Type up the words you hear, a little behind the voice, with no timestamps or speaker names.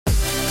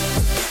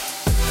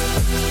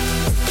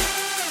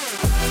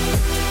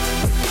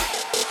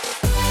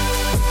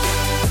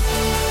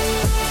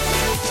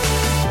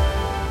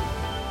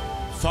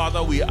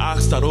we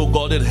ask that, O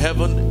God in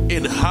heaven,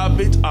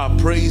 inhabit our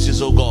praises,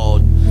 O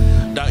God,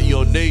 that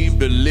your name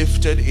be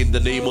lifted in the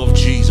name of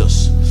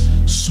Jesus.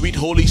 Sweet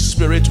Holy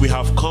Spirit, we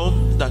have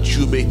come that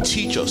you may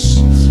teach us,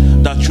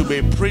 that you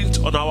may print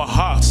on our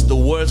hearts the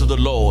words of the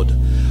Lord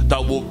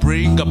that will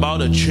bring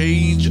about a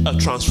change, a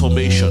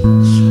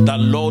transformation. That,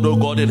 Lord, O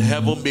God in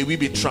heaven, may we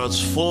be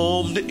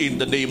transformed in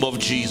the name of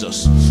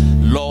Jesus.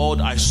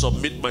 Lord, I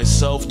submit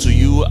myself to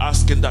you,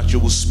 asking that you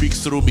will speak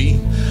through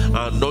me.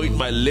 Anoint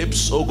my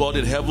lips, O God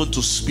in heaven,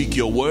 to speak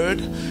your word.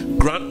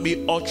 Grant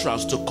me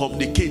utterance to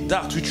communicate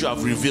that which you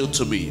have revealed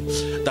to me,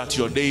 that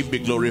your name be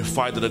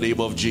glorified in the name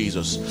of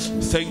Jesus.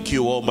 Thank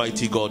you,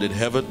 Almighty God in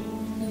heaven,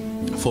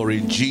 for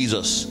in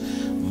Jesus'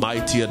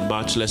 mighty and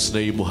matchless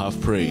name we have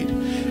prayed.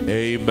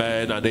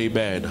 Amen and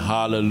amen.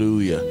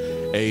 Hallelujah.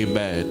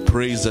 Amen.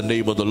 Praise the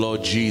name of the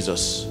Lord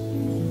Jesus.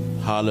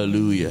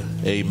 Hallelujah.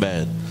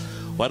 Amen.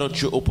 Why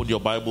don't you open your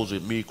Bibles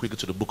with me quickly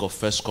to the book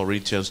of 1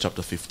 Corinthians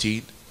chapter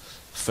 15.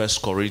 1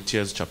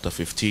 Corinthians chapter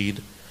 15.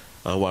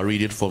 And we're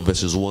reading from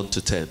verses 1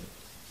 to 10.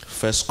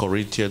 1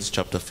 Corinthians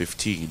chapter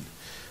 15.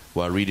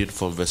 We're reading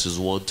from verses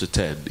 1 to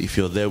 10. If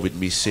you're there with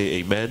me, say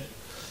amen.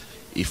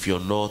 If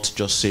you're not,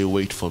 just say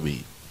wait for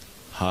me.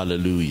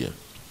 Hallelujah.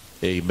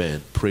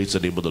 Amen. Praise the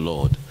name of the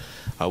Lord.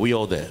 Are we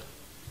all there?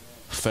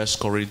 1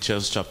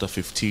 Corinthians chapter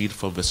 15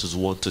 from verses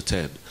 1 to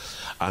 10.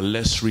 And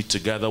let's read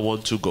together.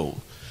 1 to go.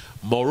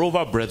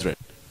 Moreover, brethren,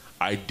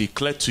 I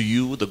declare to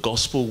you the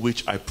gospel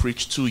which I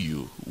preached to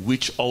you,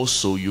 which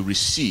also you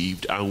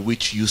received and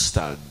which you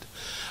stand,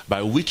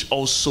 by which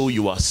also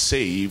you are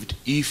saved,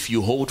 if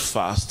you hold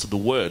fast the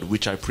word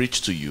which I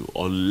preached to you,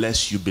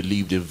 unless you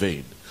believed in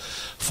vain.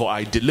 For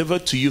I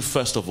delivered to you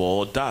first of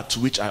all that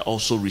which I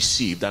also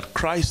received, that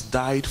Christ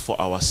died for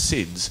our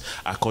sins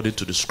according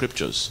to the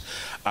scriptures,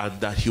 and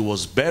that he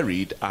was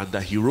buried, and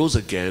that he rose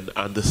again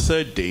on the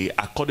third day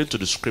according to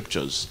the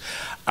scriptures,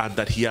 and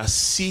that he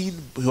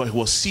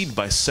was seen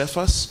by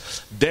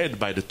Cephas, then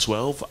by the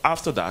 12.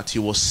 After that he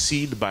was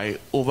seen by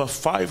over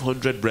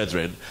 500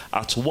 brethren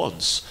at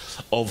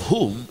once, of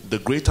whom the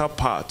greater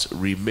part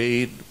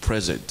remain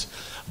present,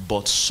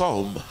 but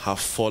some have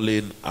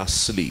fallen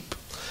asleep.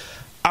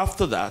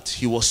 After that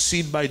he was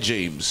seen by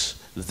James,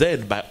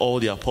 then by all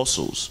the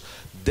apostles.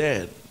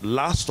 Then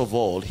last of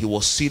all he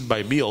was seen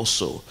by me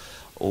also,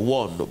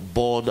 one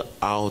born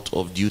out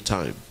of due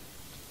time.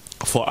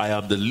 For I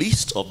am the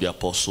least of the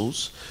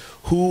apostles,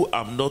 who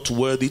am not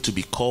worthy to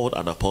be called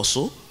an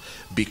apostle,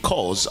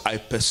 because I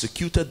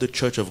persecuted the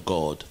church of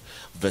God.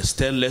 Verse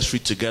 10, let's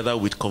read together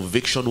with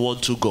conviction.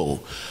 1 to go.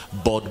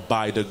 But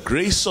by the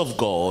grace of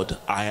God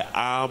I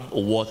am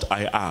what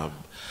I am,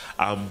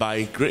 and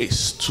by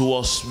grace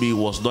towards me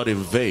was not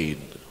in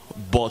vain,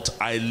 but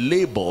I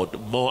labored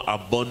more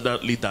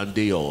abundantly than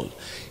they all.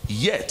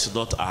 Yet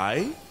not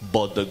I,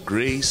 but the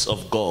grace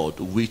of God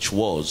which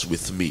was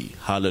with me.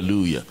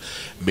 Hallelujah.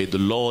 May the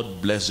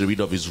Lord bless the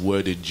reading of his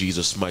word in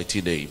Jesus'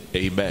 mighty name.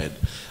 Amen.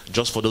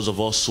 Just for those of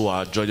us who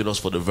are joining us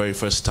for the very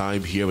first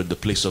time here in the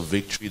Place of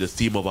Victory, the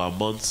theme of our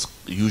month,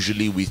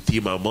 usually we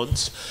theme our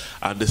months,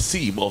 and the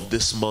theme of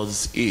this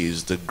month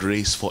is the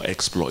grace for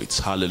exploits.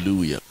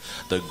 Hallelujah.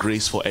 The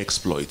grace for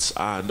exploits.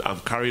 And I'm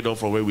carrying on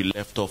from where we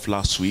left off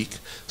last week,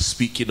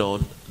 speaking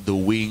on the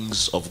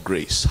wings of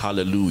grace.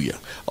 Hallelujah.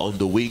 On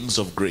the wings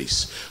of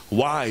grace.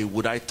 Why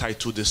would I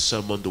title this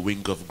sermon The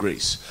Wing of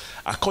Grace?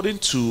 According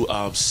to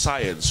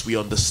science, we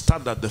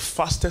understand that the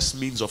fastest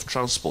means of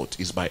transport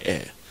is by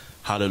air.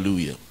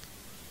 Hallelujah.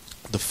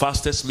 The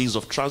fastest means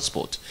of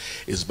transport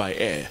is by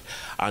air.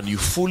 And you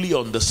fully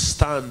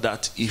understand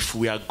that if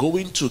we are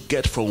going to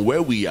get from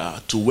where we are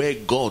to where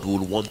God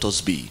will want us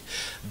be,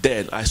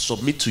 then I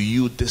submit to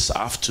you this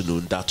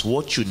afternoon that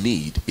what you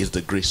need is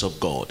the grace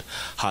of God.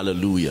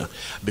 Hallelujah.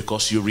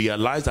 Because you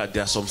realize that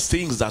there are some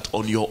things that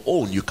on your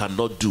own you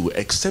cannot do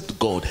except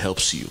God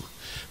helps you.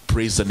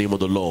 Praise the name of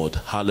the Lord.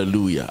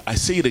 Hallelujah. I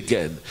say it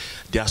again.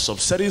 There are some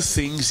certain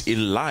things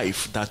in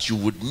life that you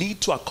would need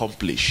to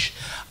accomplish,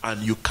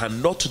 and you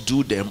cannot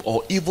do them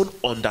or even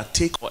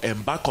undertake or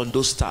embark on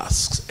those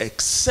tasks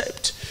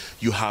except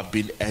you have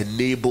been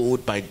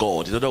enabled by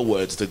God. In other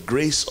words, the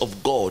grace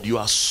of God. You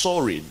are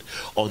soaring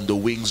on the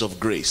wings of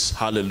grace.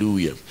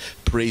 Hallelujah.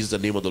 Praise the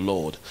name of the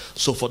Lord.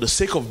 So for the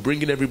sake of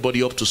bringing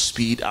everybody up to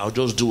speed, I'll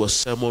just do a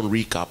sermon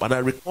recap. And I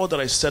recall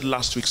that I said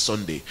last week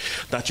Sunday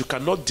that you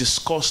cannot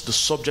discuss the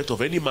subject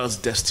of any man's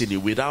destiny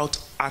without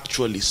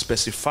actually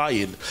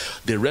specifying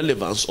the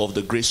relevance of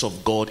the grace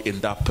of God in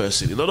that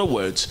person. In other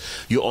words,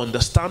 you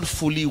understand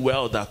fully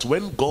well that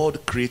when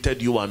God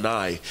created you and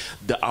I,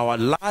 our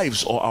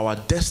lives or our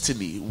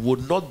destiny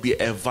would not be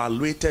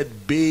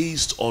evaluated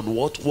based on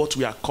what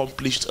we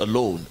accomplished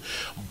alone,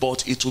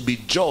 but it will be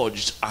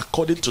judged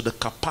according to the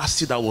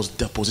capacity that was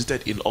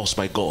deposited in us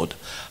by God.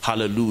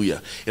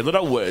 Hallelujah. In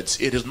other words,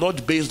 it is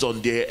not based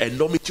on the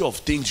enormity of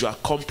things you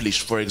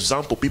accomplished. For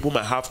example, people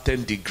might have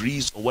 10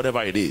 degrees or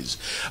whatever it is,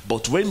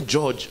 but when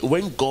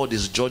God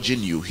is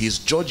judging you, he's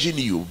judging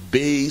you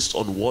based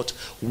on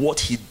what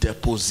he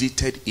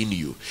deposited in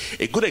you.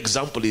 A good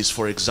example is,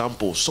 for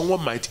example,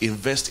 someone might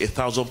invest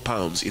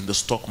 £1,000 in the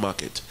stock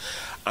market,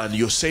 and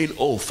you're saying,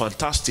 oh,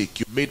 fantastic,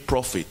 you made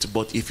profit,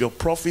 but if your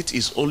profit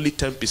is only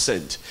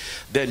 10%,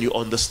 then you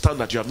understand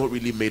that you have not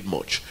really made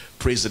much.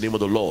 Praise the name of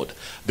the Lord.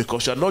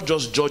 Because you're not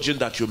just judging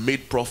that you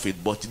made profit,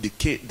 but the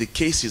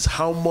case is,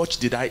 how much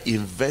did I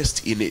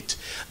invest in it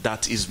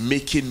that is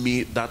making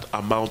me that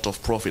amount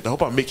of profit? I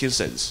hope I'm making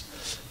sense.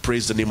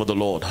 Praise the name of the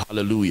Lord.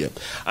 Hallelujah.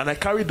 And I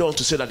carried on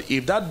to say that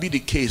if that be the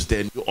case,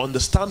 then you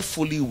understand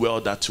fully well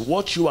that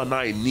what you and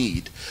I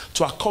need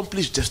to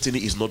accomplish destiny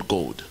is not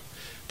gold.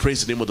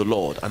 Praise the name of the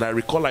Lord. And I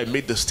recall I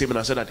made the statement,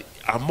 I said that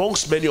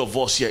amongst many of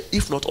us here,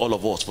 if not all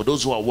of us, for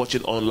those who are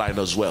watching online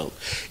as well,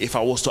 if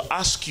I was to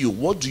ask you,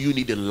 what do you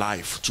need in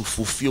life to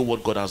fulfill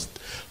what God has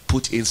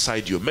put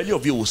inside you? Many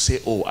of you will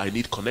say, oh, I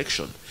need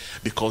connection.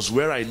 Because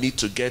where I need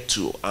to get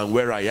to and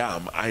where I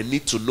am, I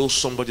need to know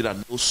somebody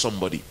that knows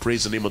somebody.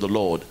 Praise the name of the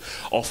Lord.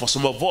 Or for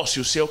some of us,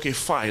 you say, okay,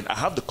 fine, I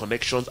have the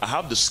connections, I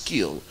have the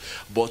skill,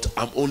 but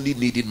I'm only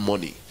needing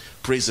money.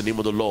 Praise the name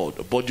of the Lord.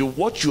 But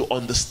what you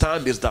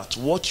understand is that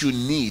what you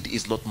need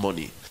is not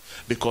money.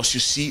 Because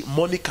you see,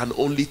 money can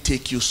only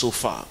take you so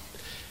far.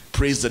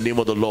 Praise the name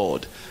of the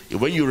Lord.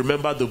 When you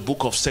remember the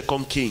book of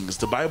 2 Kings,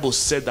 the Bible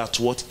said that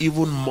what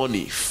even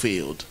money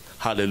failed.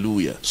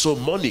 Hallelujah. So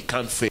money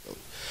can't fail.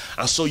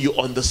 And so you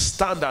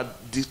understand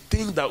that the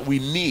thing that we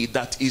need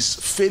that is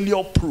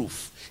failure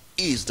proof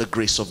is the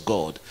grace of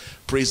God.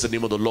 Praise the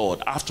name of the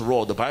Lord. After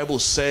all, the Bible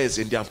says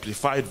in the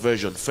Amplified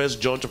Version,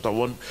 John chapter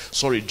 1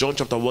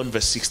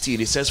 verse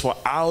 16, it says, for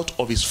out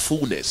of his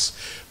fullness,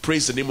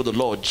 praise the name of the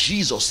Lord,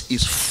 Jesus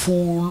is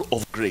full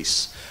of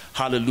grace.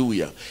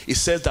 Hallelujah. It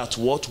says that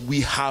what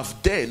we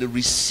have then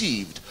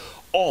received,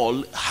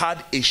 all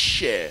had a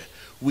share.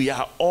 We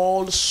are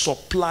all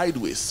supplied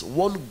with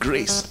one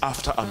grace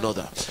after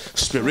another.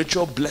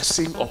 Spiritual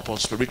blessing upon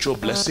spiritual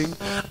blessing,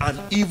 and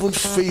even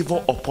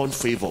favor upon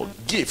favor.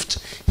 Gift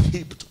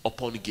heaped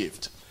upon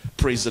gift.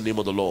 Praise the name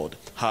of the Lord.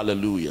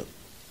 Hallelujah.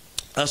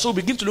 And so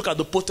begin to look at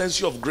the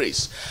potency of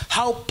grace.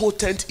 How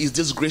potent is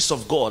this grace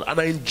of God?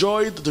 And I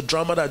enjoyed the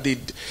drama that they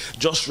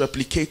just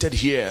replicated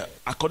here.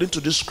 According to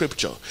this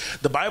scripture,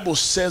 the Bible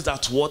says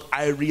that what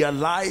I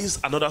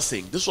realized another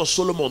thing. This was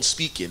Solomon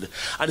speaking.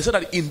 And he said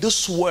that in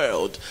this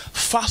world,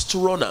 fast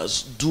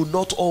runners do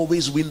not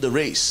always win the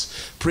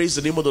race. Praise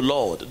the name of the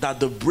Lord. That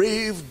the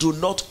brave do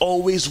not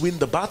always win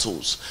the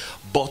battles.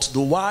 But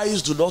the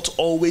wise do not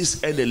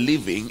always earn a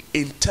living.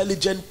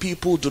 Intelligent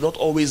people do not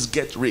always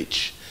get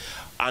rich.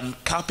 And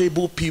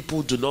capable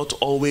people do not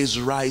always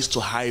rise to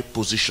high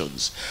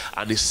positions.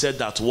 And he said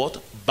that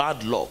what?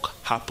 Bad luck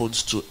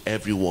happens to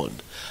everyone.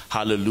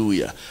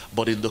 Hallelujah.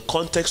 But in the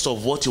context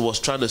of what he was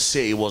trying to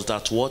say was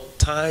that what?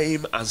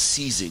 Time and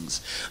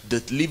seasons.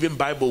 The Living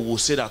Bible will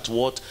say that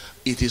what?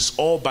 It is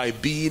all by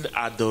being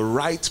at the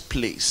right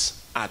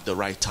place at the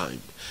right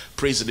time.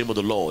 Praise the name of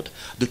the Lord.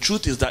 The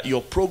truth is that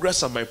your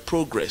progress and my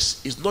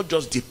progress is not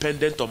just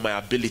dependent on my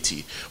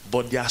ability,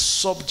 but there are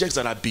subjects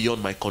that are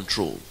beyond my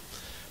control.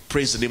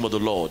 Praise the name of the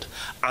Lord.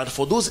 And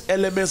for those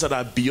elements that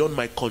are beyond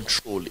my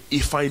control,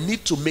 if I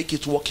need to make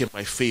it work in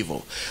my favor,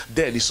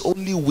 then it's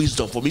only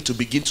wisdom for me to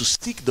begin to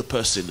seek the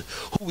person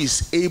who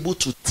is able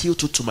to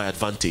tilt it to my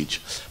advantage.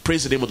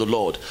 Praise the name of the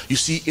Lord. You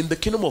see, in the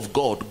kingdom of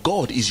God,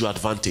 God is your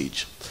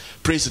advantage.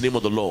 Praise the name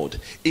of the Lord.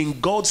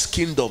 In God's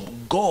kingdom,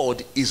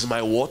 God is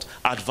my what?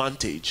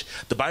 Advantage.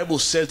 The Bible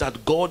says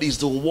that God is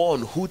the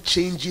one who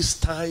changes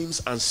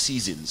times and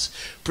seasons.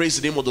 Praise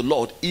the name of the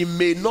Lord. It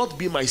may not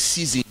be my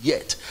season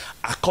yet,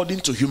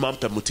 according to human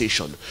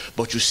permutation.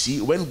 But you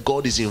see, when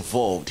God is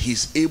involved,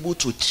 He's able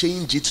to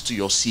change it to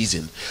your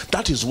season.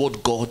 That is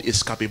what God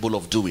is capable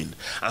of doing.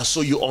 And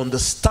so you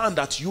understand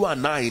that you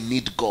and I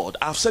need God.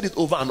 I've said it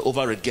over and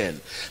over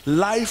again.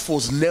 Life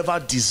was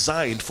never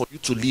designed for you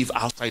to live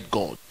outside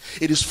God.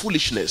 It is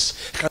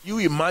foolishness. Can you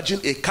imagine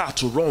a car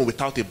to run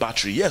without a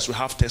battery? Yes, we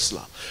have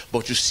Tesla.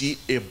 But you see,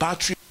 a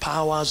battery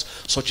powers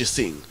such a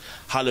thing.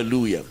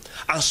 Hallelujah.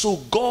 And so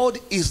God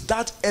is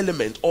that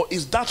element, or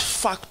is that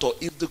factor,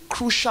 is the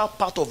crucial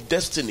part of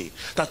destiny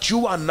that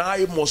you and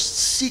I must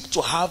seek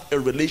to have a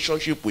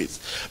relationship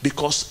with.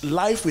 Because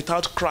life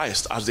without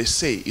Christ, as they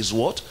say, is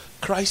what?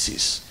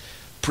 Crisis.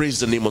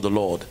 Praise the name of the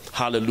Lord.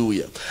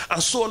 Hallelujah.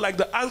 And so, like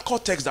the anchor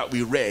text that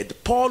we read,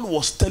 Paul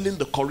was telling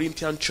the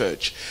Corinthian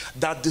church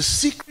that the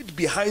secret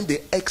behind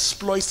the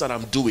exploits that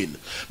I'm doing,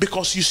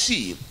 because you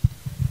see,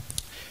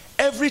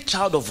 every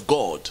child of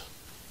God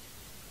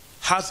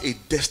has a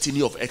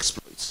destiny of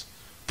exploits.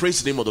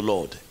 Praise the name of the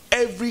Lord.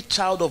 Every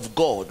child of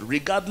God,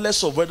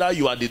 regardless of whether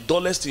you are the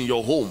dullest in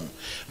your home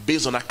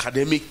based on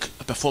academic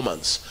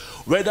performance,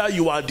 whether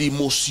you are the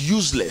most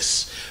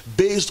useless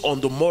based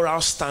on the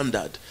moral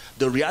standard,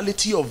 the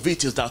reality of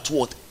it is that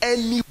what?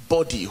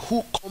 Anybody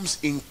who comes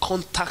in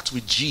contact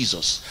with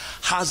Jesus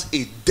has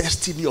a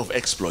destiny of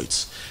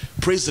exploits.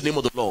 Praise the name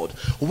of the Lord.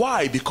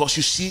 Why? Because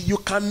you see, you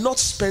cannot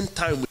spend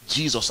time with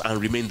Jesus and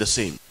remain the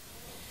same.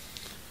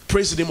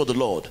 Praise the name of the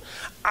Lord.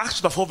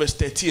 Acts chapter 4 verse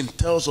 13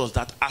 tells us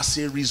that as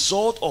a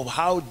result of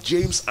how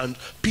James and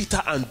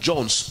Peter and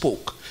John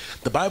spoke,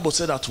 the Bible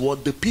said that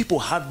what? The people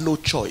had no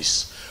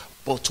choice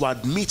but to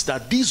admit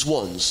that these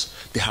ones,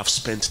 they have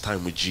spent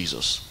time with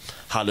Jesus.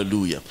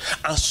 Hallelujah.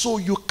 And so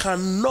you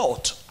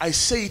cannot, I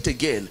say it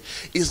again,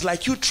 it's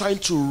like you trying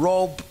to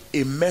rub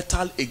a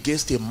metal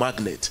against a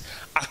magnet.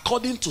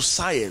 According to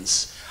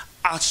science,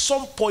 at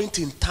some point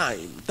in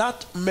time,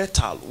 that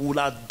metal will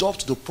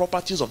adopt the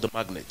properties of the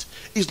magnet.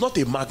 It's not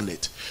a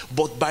magnet,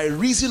 but by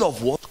reason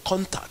of what?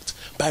 Contact.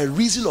 By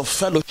reason of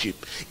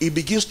fellowship, it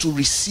begins to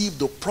receive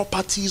the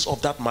properties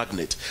of that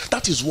magnet.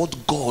 That is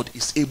what God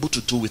is able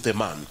to do with a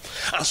man.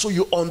 And so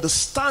you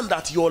understand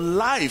that your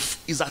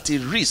life is at a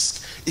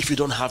risk if you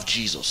don't have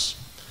Jesus.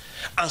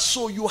 And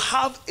so you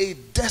have a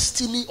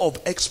destiny of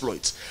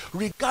exploits,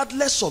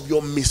 regardless of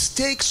your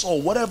mistakes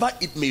or whatever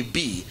it may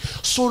be.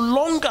 So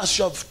long as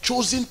you have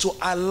chosen to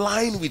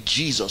align with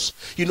Jesus.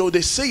 You know,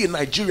 they say in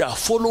Nigeria,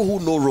 follow who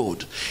no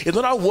road. In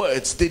other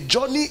words, the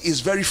journey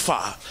is very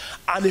far.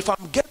 And if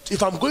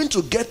I'm going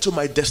to get to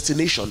my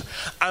destination,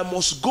 I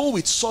must go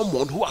with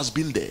someone who has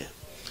been there.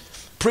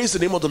 Praise the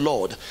name of the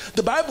Lord.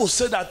 The Bible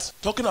said that,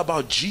 talking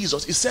about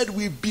Jesus, it said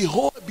we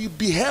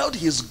beheld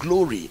his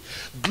glory.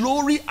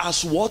 Glory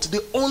as what?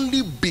 The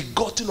only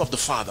begotten of the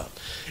Father.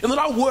 In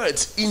other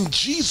words, in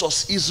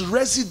Jesus is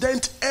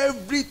resident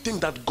everything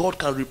that God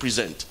can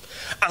represent.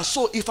 And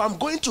so if I'm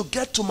going to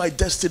get to my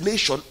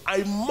destination,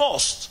 I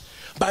must,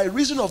 by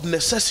reason of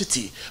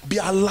necessity, be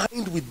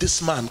aligned with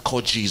this man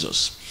called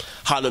Jesus.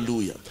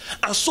 Hallelujah.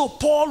 And so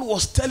Paul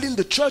was telling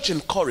the church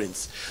in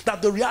Corinth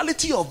that the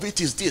reality of it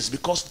is this,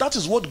 because that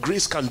is what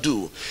grace can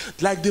do.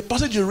 Like the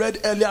passage you read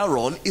earlier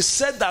on, it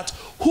said that,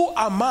 who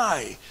am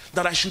I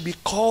that I should be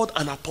called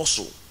an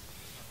apostle?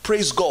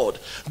 Praise God.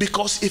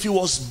 Because if it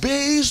was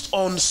based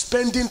on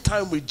spending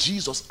time with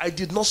Jesus, I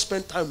did not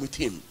spend time with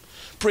him.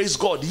 Praise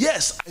God.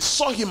 Yes, I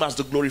saw him as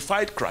the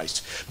glorified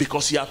Christ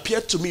because he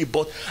appeared to me,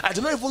 but I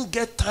did not even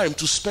get time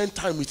to spend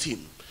time with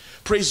him.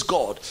 Praise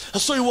God.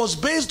 And so it was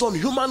based on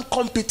human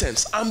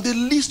competence. I'm the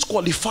least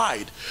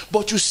qualified.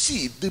 But you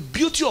see, the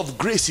beauty of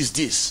grace is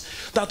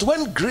this, that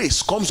when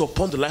grace comes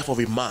upon the life of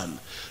a man,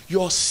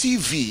 your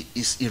CV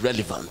is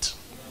irrelevant.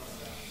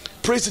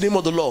 Praise the name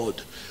of the Lord.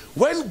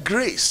 When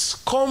grace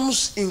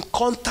comes in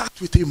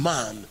contact with a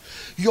man,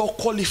 your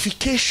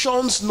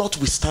qualifications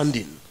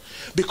notwithstanding.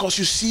 Because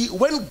you see,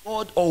 when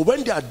God or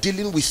when they are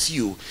dealing with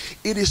you,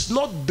 it is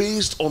not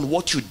based on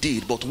what you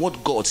did, but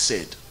what God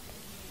said.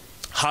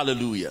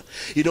 Hallelujah.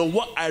 You know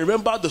what? I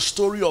remember the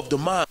story of the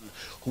man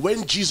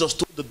when Jesus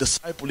told the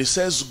disciple, he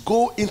says,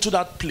 go into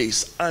that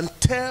place and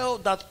tell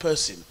that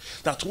person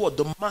that what?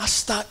 The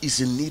master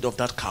is in need of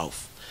that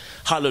calf.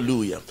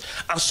 Hallelujah.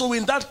 And so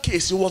in that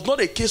case, it was not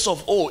a case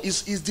of,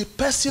 it's the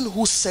person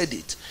who said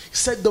it. He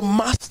said the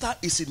master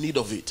is in need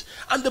of it.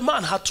 And the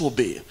man had to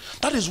obey.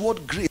 That is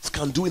what grace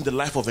can do in the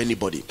life of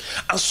anybody.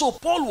 And so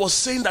Paul was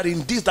saying that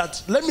indeed,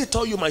 that let me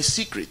tell you my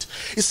secret.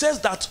 He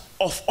says that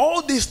of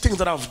all these things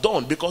that I've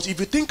done, because if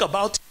you think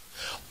about it,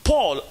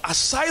 Paul,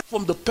 aside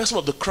from the person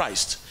of the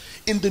Christ,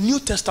 in the New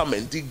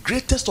Testament, the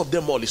greatest of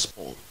them all is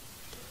Paul.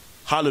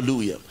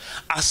 Hallelujah.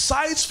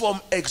 Aside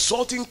from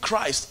exalting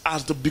Christ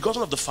as the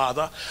begotten of the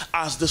Father,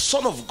 as the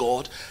Son of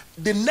God,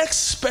 the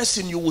next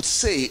person you would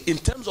say in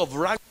terms of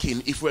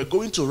ranking, if we're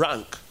going to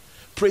rank,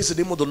 praise the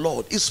name of the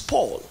Lord, is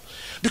Paul.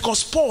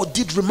 Because Paul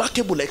did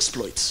remarkable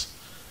exploits.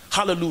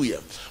 Hallelujah.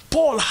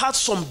 Paul had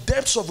some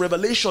depths of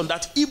revelation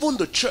that even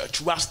the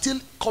church were still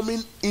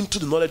coming into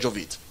the knowledge of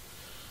it.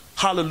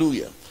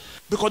 Hallelujah.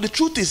 Because the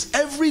truth is,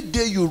 every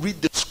day you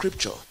read the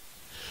scripture,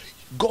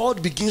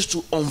 God begins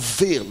to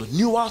unveil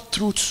newer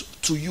truths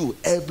to you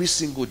every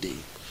single day.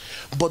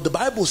 But the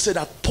Bible said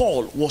that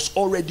Paul was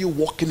already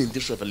walking in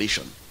this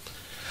revelation.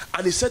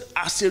 And he said,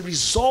 as a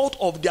result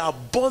of the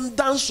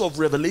abundance of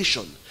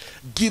revelation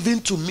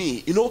given to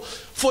me, you know,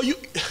 for you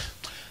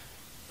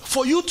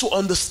to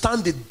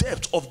understand the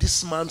depth of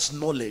this man's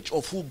knowledge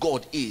of who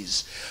God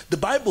is, the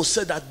Bible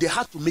said that they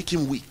had to make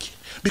him weak.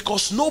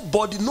 Because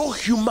nobody, no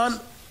human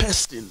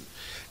person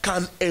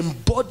can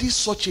embody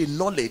such a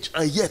knowledge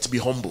and yet be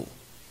humble.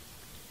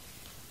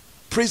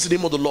 Praise the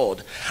name of the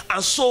Lord.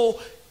 And so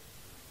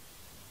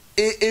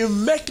a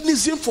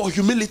mechanism for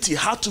humility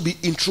had to be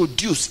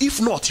introduced. If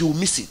not, he will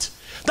miss it.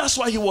 That's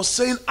why he was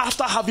saying,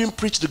 after having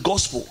preached the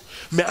gospel,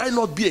 may I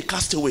not be a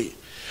castaway.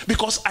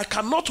 Because I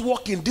cannot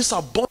walk in this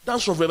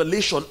abundance of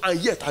revelation and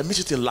yet I miss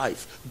it in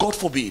life. God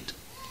forbid.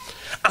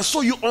 And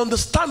so you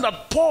understand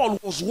that Paul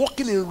was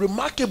walking in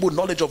remarkable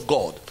knowledge of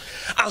God.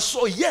 And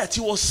so yet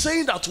he was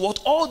saying that what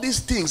all these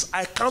things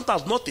I count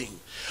as nothing,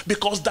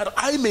 because that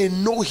I may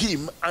know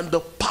him and the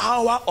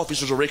power of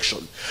his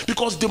resurrection.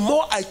 Because the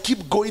more I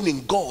keep going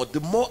in God, the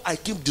more I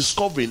keep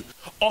discovering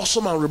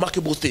awesome and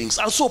remarkable things.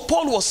 And so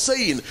Paul was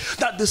saying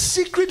that the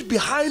secret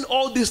behind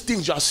all these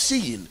things you are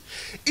seeing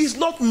is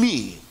not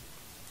me,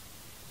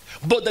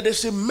 but that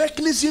there's a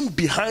mechanism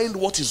behind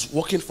what is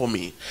working for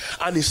me.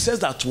 And he says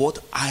that what?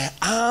 I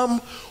am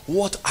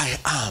what I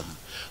am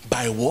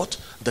by what?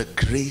 The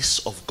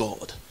grace of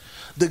God.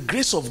 The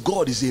grace of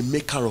God is a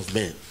maker of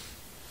men.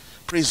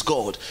 Praise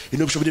God. You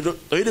know, Bishop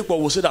Oyedepo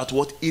will say that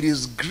what? It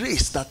is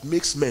grace that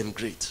makes men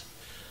great.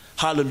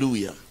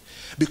 Hallelujah.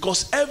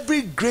 Because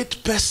every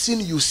great person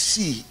you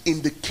see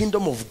in the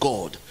kingdom of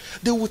God,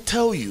 they will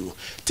tell you.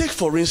 Take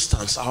for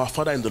instance our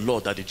father in the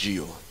Lord, Daddy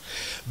Gio.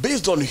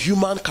 Based on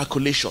human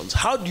calculations,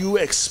 how do you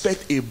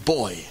expect a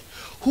boy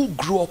who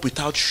grew up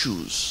without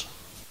shoes,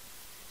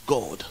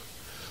 God,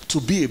 to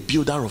be a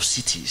builder of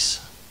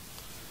cities?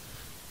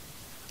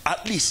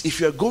 At least if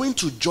you're going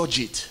to judge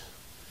it,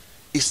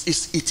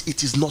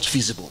 it is not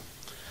feasible.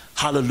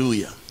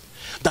 Hallelujah.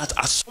 That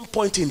at some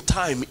point in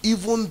time,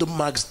 even the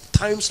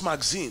Times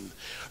magazine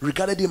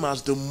regarded him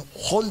as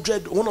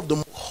one of the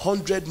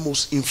 100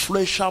 most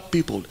influential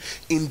people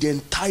in the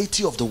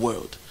entirety of the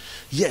world.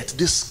 Yet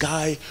this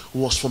guy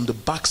was from the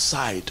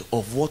backside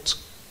of what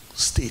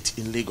state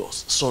in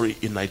Lagos? Sorry,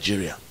 in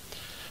Nigeria.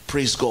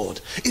 Praise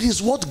God. It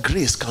is what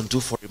grace can do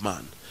for a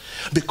man.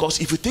 Because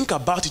if you think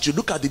about it, you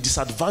look at the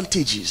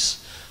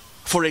disadvantages.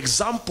 For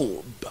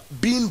example,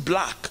 being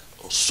black,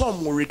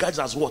 some will regard it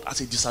as what?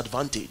 As a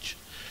disadvantage.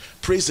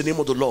 Praise the name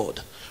of the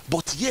Lord.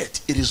 But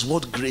yet, it is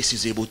what grace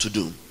is able to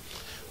do.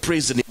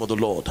 Praise the name of the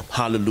Lord.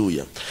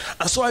 Hallelujah.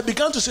 And so I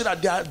began to say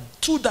that there are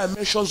two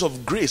dimensions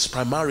of grace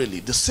primarily.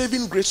 The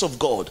saving grace of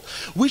God,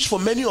 which for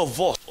many of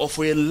us, or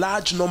for a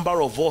large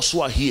number of us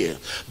who are here,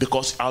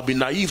 because I'll be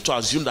naive to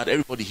assume that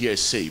everybody here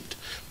is saved.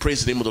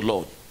 Praise the name of the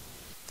Lord.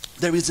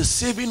 There is a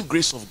saving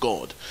grace of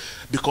God,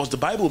 because the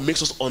Bible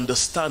makes us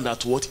understand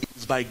that what it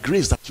is by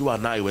grace that you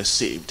and I were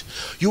saved.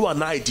 You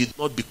and I did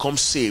not become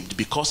saved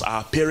because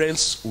our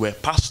parents were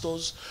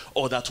pastors,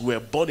 or that we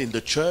were born in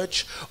the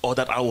church, or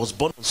that I was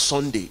born on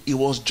Sunday. It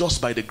was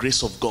just by the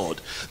grace of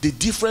God. The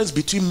difference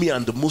between me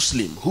and the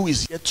Muslim who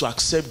is yet to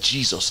accept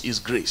Jesus is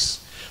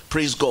grace.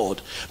 Praise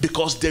God.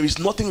 Because there is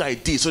nothing I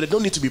did, so they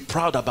don't need to be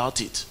proud about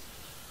it.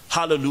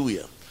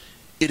 Hallelujah.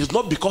 It is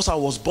not because I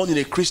was born in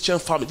a Christian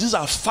family. These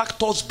are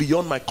factors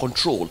beyond my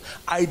control.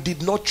 I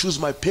did not choose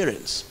my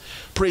parents.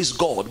 Praise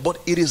God. But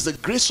it is the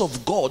grace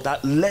of God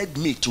that led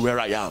me to where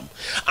I am.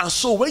 And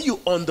so when you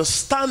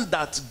understand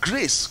that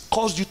grace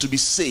caused you to be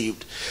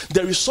saved,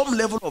 there is some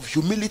level of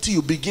humility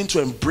you begin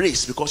to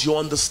embrace, because you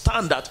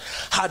understand that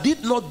had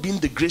it not been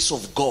the grace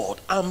of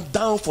God, I'm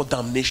down for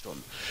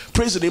damnation.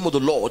 Praise the name of the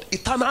Lord.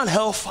 Eternal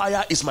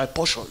hellfire is my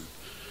portion.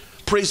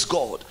 Praise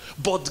God.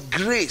 But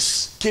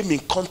grace came in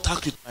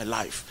contact with my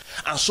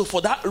life. And so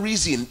for that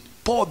reason,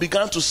 Paul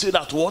began to say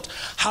that what?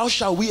 How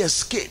shall we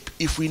escape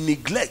if we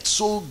neglect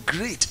so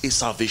great a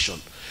salvation?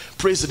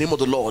 Praise the name of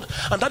the Lord.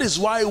 And that is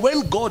why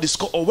when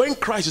when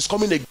Christ is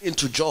coming again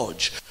to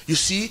judge, you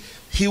see,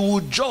 he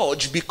will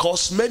judge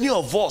because many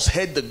of us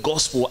heard the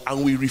gospel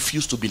and we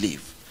refuse to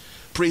believe.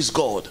 Praise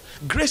God.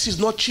 Grace is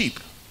not cheap.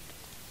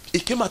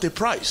 It came at a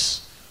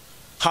price.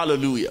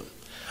 Hallelujah.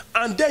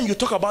 And then you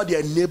talk about the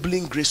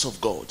enabling grace of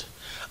God.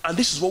 And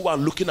this is what we are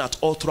looking at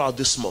all throughout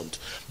this month.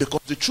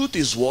 Because the truth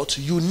is what?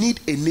 You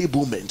need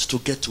enablement to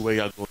get to where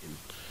you are going.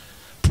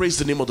 Praise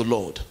the name of the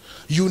Lord.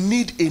 You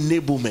need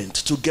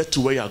enablement to get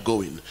to where you are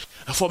going.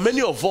 And for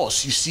many of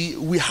us, you see,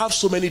 we have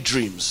so many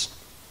dreams.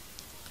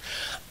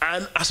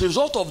 And as a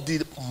result of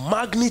the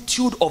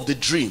magnitude of the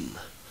dream,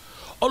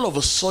 all of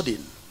a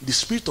sudden, the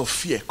spirit of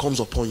fear comes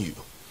upon you.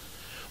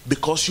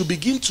 Because you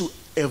begin to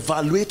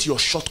evaluate your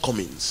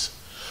shortcomings.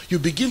 You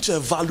begin to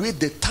evaluate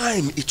the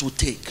time it will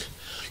take.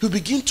 You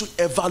begin to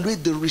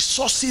evaluate the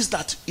resources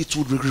that it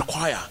would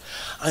require.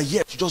 And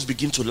yet you just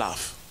begin to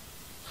laugh.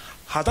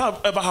 Had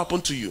that ever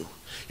happened to you?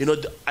 You know,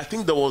 I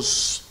think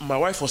my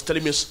wife was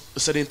telling me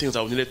certain things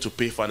I needed to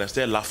pay for, and I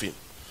started laughing.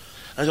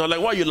 And she was like,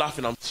 why are you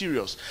laughing? I'm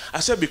serious. I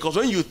said, because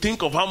when you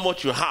think of how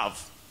much you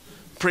have,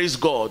 praise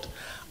God,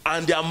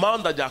 and the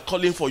amount that they are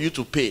calling for you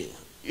to pay,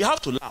 you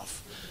have to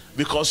laugh.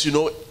 Because, you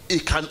know,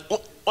 it can,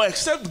 or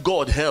except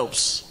God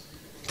helps.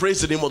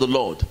 Praise the name of the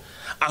Lord.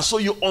 And so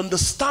you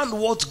understand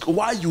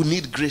why you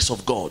need grace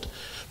of God.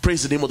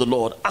 Praise the name of the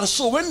Lord. And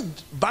so when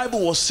the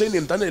Bible was saying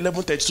in Daniel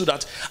 11:32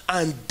 that,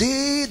 and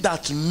they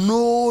that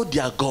know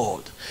their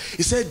God,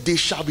 he said they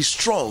shall be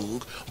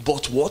strong,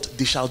 but what?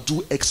 They shall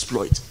do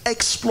exploit.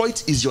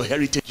 Exploit is your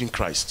heritage in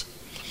Christ.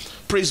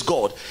 Praise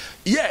God.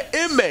 Yeah,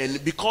 amen,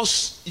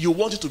 because you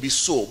want it to be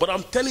so. But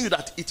I'm telling you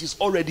that it is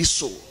already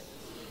so.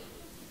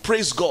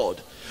 Praise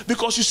God.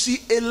 Because you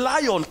see, a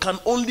lion can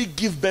only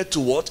give birth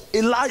to what?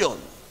 A lion.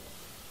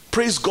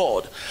 Praise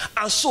God.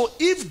 And so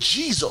if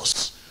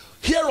Jesus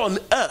here on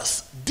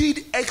earth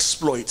did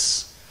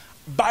exploits,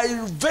 by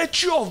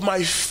virtue of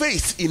my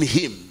faith in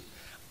him,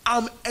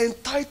 I'm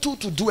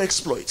entitled to do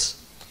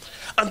exploits.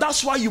 And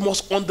that's why you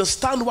must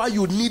understand why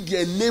you need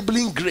the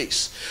enabling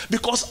grace.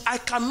 Because I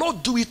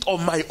cannot do it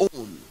on my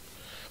own.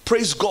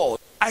 Praise God.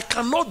 I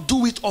cannot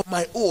do it on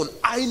my own.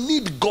 I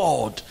need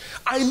God.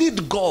 I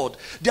need God.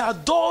 There are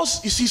doors.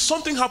 You see,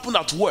 something happened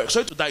at work.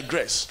 Sorry to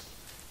digress.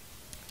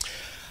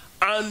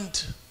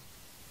 And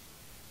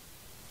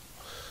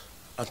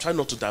I'm trying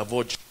not to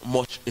divulge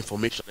much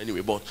information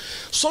anyway, but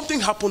something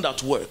happened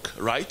at work,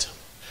 right?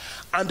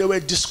 And they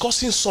were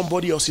discussing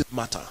somebody else's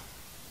matter,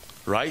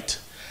 right?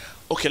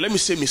 Okay, let me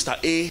say Mr.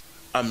 A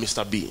and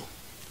Mr. B.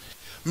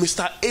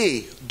 Mr.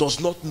 A does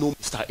not know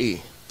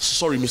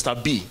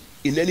Mr. B,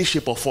 in any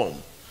shape or form.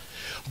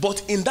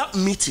 But in that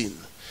meeting,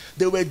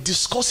 they were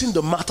discussing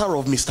the matter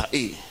of Mr.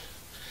 A,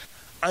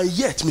 and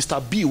yet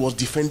Mr. B was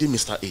defending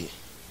Mr. A.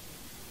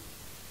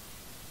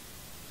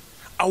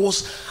 I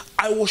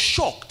was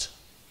shocked,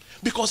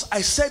 because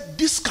I said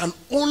this can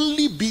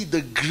only be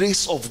the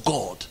grace of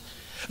God,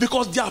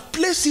 because there are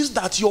places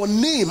that your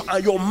name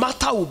and your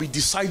matter will be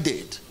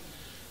decided,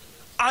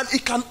 and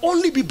it can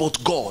only be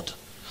but God.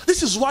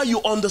 This is why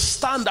you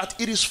understand that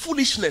it is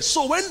foolishness.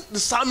 So when the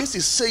psalmist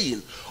is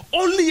saying,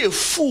 only a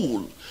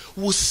fool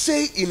will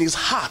say in his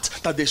heart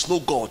that there's no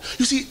God.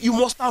 You see, you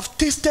must have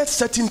tasted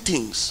certain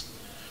things.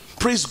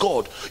 Praise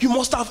God. You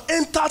must have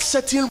entered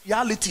certain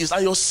realities,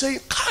 and you're saying,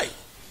 Kai,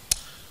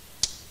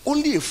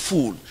 only a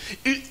fool.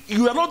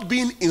 You are not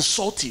being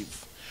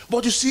insultive.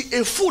 But you see,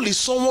 a fool is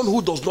someone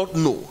who does not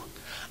know,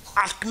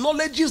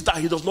 acknowledges that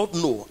he does not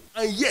know,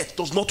 and yet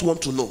does not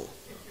want to know.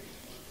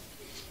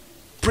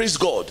 Praise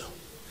God.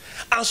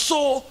 And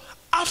so,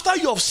 after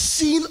you have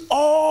seen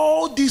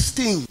all these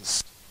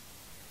things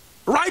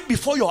right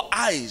before your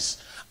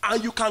eyes,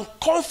 and you can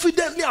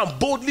confidently and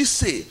boldly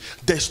say,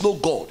 there's no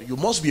God, you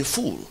must be a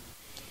fool.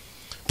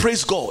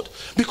 Praise God.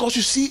 Because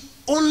you see,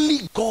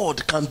 only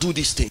God can do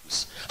these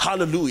things.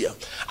 Hallelujah.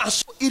 And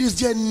so it is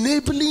the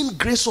enabling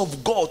grace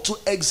of God to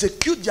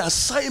execute the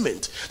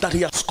assignment that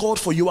he has called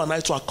for you and I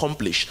to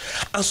accomplish.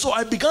 And so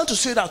I began to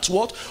say that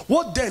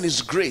what then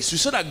is grace? We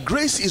said that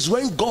grace is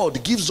when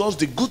God gives us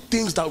the good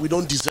things that we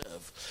don't deserve.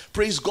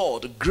 Praise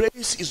God.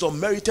 Grace is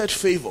unmerited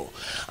favor.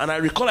 And I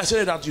recall I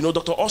said that,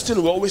 Dr. Austin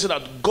will always say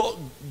that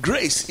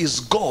grace is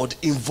God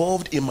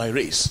involved in my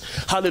race.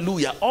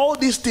 Hallelujah. All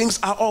these things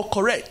are all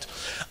correct.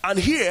 And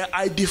here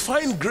I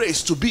define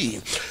grace to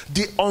be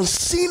the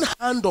unseen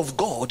hand of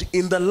God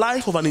in the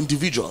life of an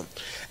individual,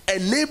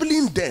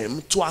 enabling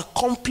them to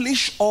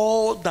accomplish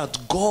all that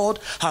God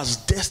has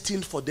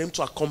destined for them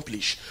to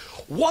accomplish.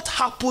 What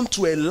happened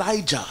to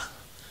Elijah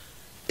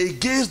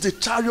against the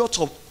chariots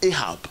of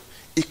Ahab?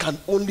 It can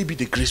only be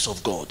the grace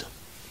of God.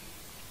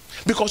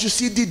 Because you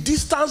see, the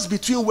distance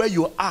between where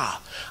you are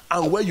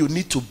and where you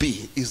need to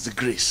be is the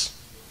grace.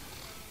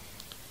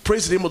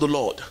 Praise the name of the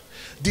Lord.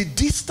 The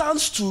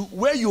distance to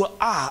where you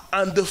are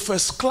and the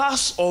first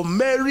class or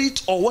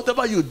merit or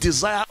whatever you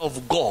desire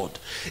of God,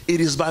 it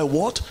is by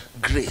what?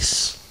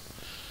 Grace.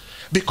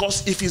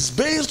 Because if it's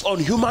based on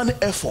human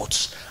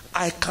efforts,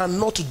 I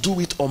cannot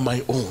do it on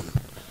my own.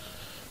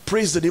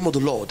 Praise the name of the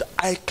Lord.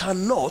 I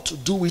cannot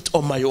do it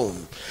on my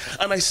own.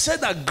 And I said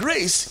that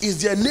grace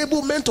is the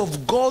enablement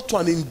of God to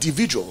an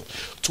individual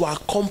to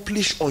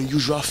accomplish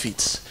unusual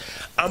feats.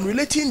 I'm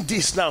relating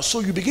this now so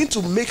you begin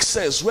to make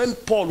sense when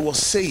Paul was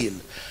saying,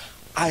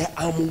 I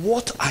am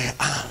what I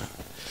am.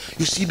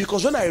 You see,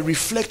 because when I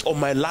reflect on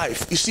my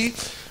life, you see,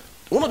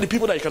 one of the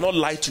people that you cannot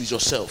lie to is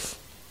yourself.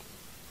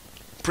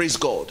 Praise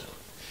God.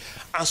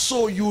 And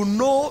so you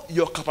know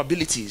your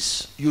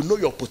capabilities, you know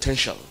your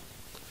potential.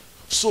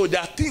 So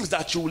there are things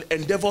that you will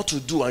endeavor to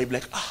do and you'll be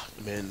like,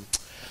 man,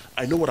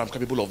 I know what I'm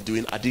capable of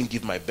doing. I didn't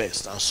give my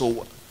best. And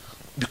so,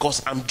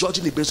 because I'm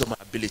judging it based on my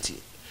ability.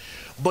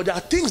 But there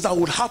are things that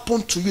would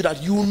happen to you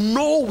that you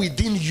know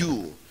within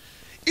you,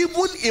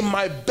 even in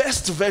my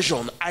best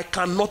version, I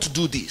cannot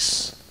do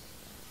this.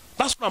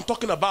 That's what I'm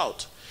talking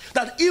about.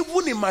 That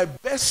even in my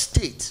best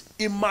state,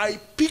 in my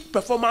peak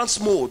performance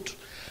mode,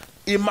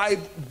 in my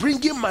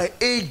bringing my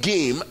A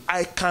game,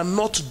 I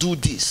cannot do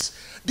this.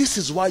 This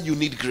is why you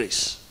need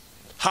grace.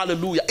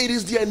 Hallelujah. It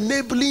is the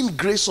enabling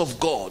grace of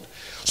God.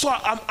 So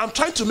I'm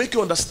trying to make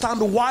you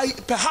understand why,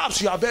 perhaps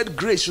you have heard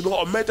grace,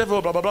 or method, blah,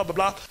 blah, blah, blah,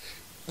 blah.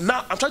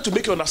 Now, I'm trying to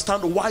make you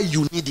understand why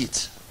you need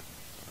it.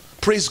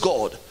 Praise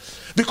God.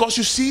 Because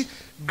you see,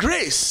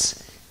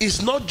 grace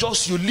is not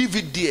just you leave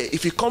it there.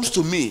 If it comes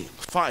to me,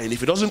 fine.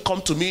 If it doesn't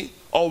come to me,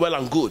 all well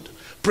and good.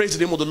 Praise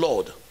the name of the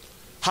Lord.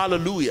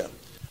 Hallelujah.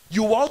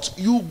 You what?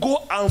 You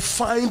go and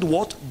find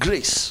what?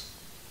 Grace.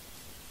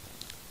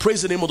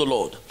 Praise the name of the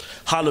Lord.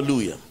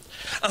 Hallelujah.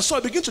 And so I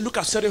begin to look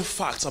at certain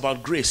facts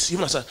about grace,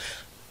 even as I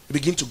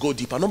begin to go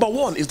deeper. Number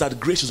one is that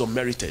grace is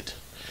unmerited.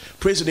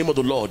 Praise the name of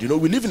the Lord.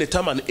 We live in a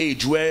time and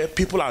age where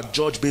people are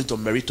judged based on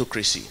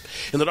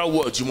meritocracy. In other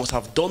words, you must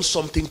have done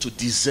something to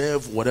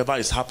deserve whatever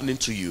is happening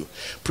to you.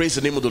 Praise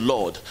the name of the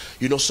Lord.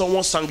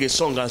 Someone sang a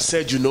song and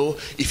said,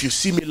 if you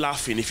see me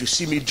laughing, if you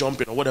see me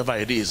jumping or whatever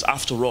it is,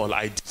 after all,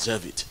 I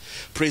deserve it.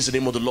 Praise the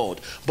name of the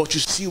Lord. But you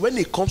see, when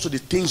it comes to the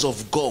things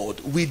of God,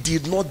 we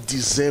did not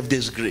deserve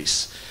this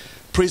grace.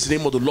 Praise the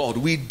name of the Lord.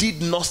 We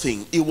did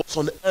nothing. It was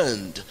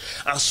unearned.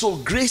 And so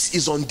grace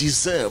is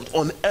undeserved,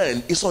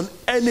 unearned. It's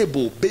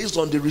unearnable based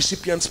on the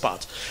recipient's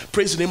part.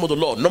 Praise the name of the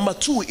Lord. Number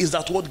two is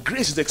that what?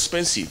 Grace is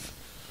expensive.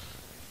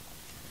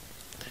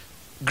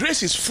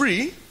 Grace is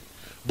free,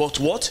 but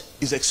what?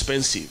 Is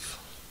expensive.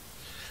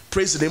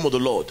 Praise the name of the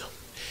Lord.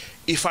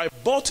 If I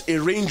bought a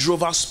Range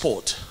Rover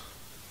Sport,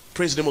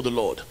 praise the name of the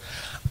Lord,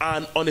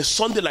 and on a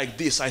Sunday like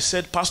this, I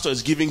said, Pastor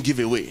is giving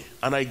giveaway,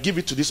 and I give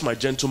it to this my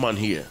gentleman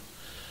here.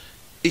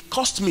 It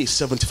cost me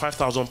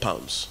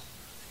 £75,000.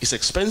 It's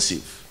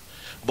expensive,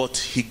 but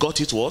he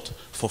got it what?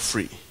 For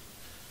free.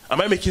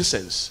 Am I making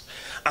sense?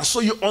 And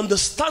so you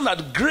understand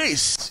that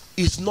grace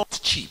is not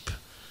cheap,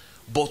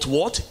 but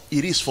what?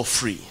 It is for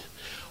free.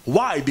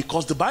 Why?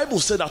 Because the Bible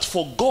said that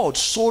for God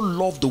so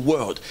loved the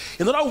world.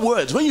 In other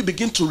words, when you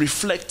begin to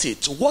reflect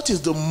it, what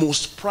is the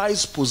most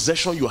prized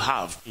possession you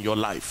have in your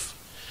life?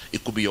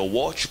 It could be your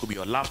watch, it could be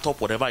your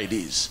laptop, whatever it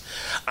is.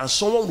 And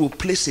someone will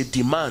place a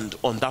demand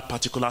on that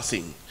particular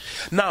thing.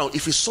 Now,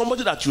 if it's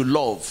somebody that you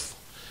love,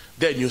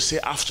 then you say,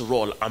 after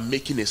all, I'm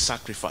making a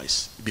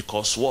sacrifice.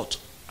 Because what?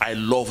 I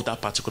love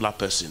that particular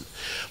person.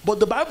 But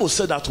the Bible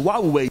said that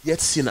while we were yet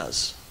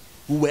sinners,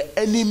 we were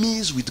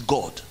enemies with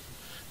God.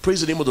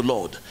 Praise the name of the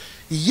Lord.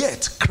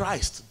 Yet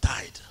Christ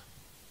died.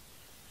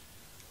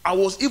 I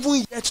was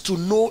even yet to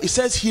know, it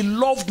says he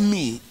loved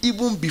me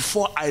even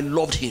before I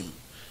loved him.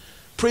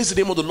 Praise the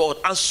name of the Lord.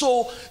 And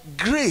so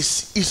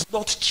grace is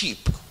not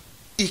cheap.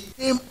 It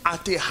came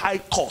at a high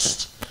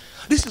cost.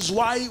 This is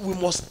why we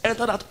must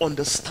enter that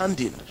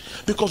understanding.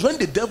 Because when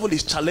the devil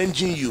is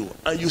challenging you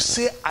and you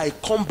say, I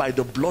come by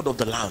the blood of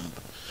the Lamb,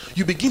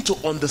 you begin to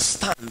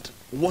understand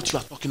what you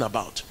are talking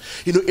about.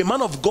 You know, a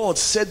man of God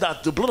said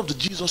that the blood of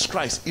Jesus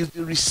Christ is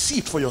the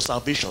receipt for your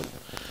salvation.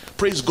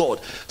 Praise God.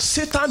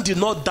 Satan did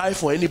not die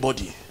for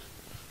anybody.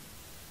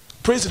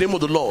 Praise the name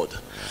of the Lord.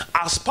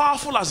 As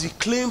powerful as he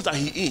claims that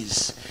he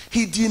is,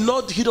 he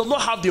does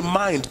not have the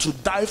mind to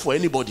die for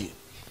anybody.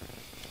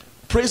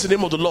 Praise the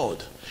name of the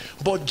Lord.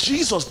 But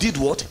Jesus did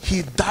what?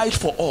 He died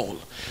for all.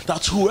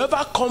 That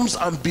whoever comes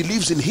and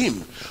believes in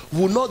him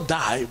will not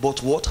die,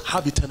 but what?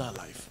 Have eternal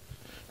life.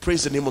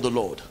 Praise the name of the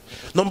Lord.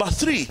 Number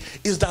 3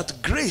 is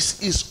that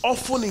grace is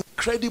often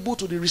incredible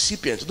to the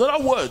recipient. In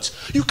other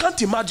words, you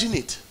can't imagine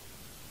it.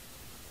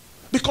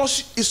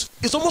 Because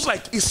it's almost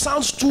like it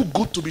sounds too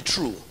good to be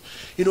true.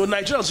 You know,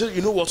 Nigerians say,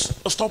 you know what,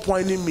 stop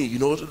whining me. You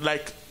know,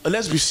 like,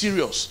 let's be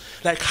serious.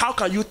 Like, how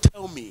can you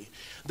tell me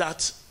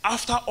that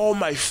after all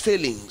my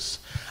failings,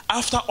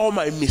 after all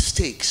my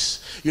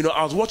mistakes, you know,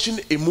 I was watching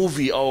a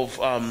movie of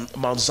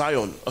Mount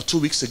Zion 2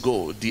 weeks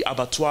ago, the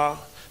abattoir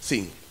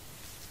thing.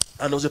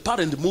 And there was a part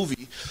in the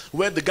movie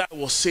where the guy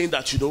was saying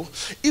that, you know,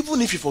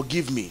 even if you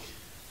forgive me,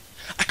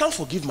 I can't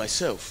forgive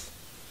myself.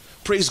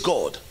 Praise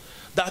God.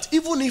 That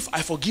even if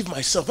I forgive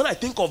myself, when I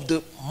think of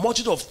the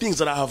multitude of things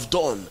that I have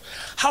done,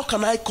 how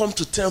can I come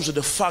to terms with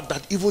the fact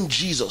that even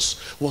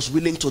Jesus was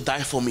willing to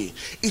die for me?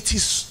 It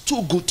is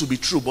too good to be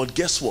true, but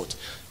guess what?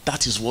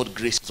 That is what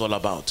grace is all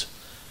about.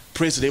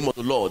 Praise the name of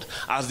the Lord.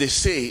 As they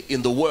say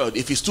in the world,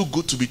 if it's too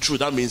good to be true,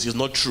 that means it's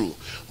not true.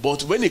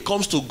 But when it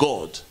comes to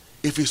God,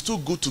 if it's too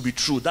good to be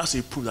true, that's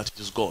a proof that it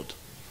is God.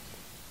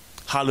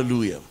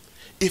 Hallelujah.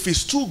 If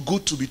it's too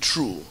good to be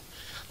true,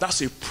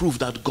 that's a proof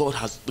that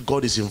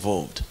God is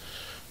involved.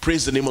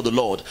 Praise the name of the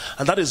Lord.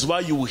 And that is why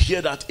you will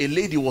hear that a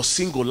lady was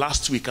single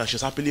last week and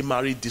she's happily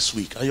married this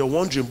week. And you're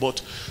wondering,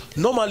 but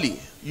normally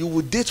you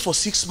would date for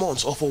 6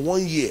 months or for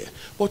 1 year.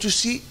 But you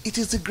see, it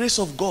is the grace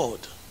of God.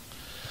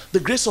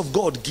 The grace of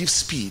God gives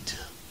speed.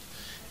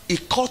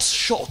 It cuts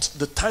short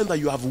the time that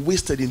you have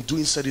wasted in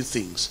doing certain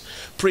things.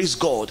 Praise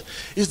God.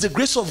 It's the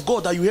grace of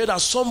God that you hear that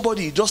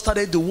somebody just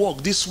started the work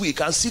this week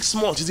and 6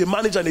 months is a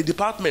manager in a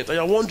department and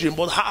you're wondering,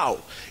 but how?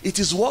 It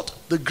is what?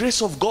 The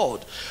grace of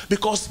God.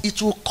 Because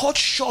it will cut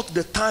short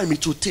the time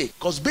it will take.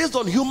 Because based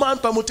on human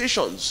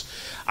permutations,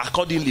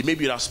 accordingly,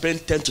 maybe you have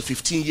spent 10 to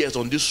 15 years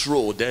on this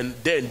road, then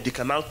they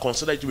can now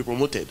consider it to be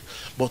promoted.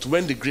 But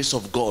when the grace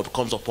of God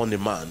comes upon a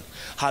man,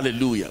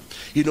 hallelujah.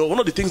 You know, one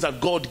of the things that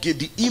God gave,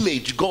 the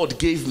image God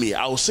gave me,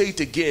 I will say it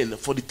again,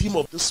 for the theme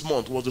of this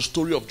month was the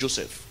story of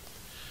Joseph.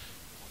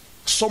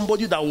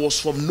 Somebody that was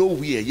from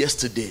nowhere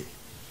yesterday,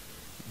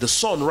 the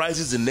sun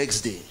rises the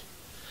next day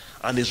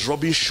and is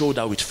rubbing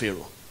shoulder with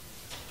Pharaoh.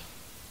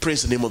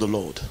 Praise the name of the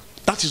Lord.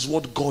 That is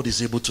what God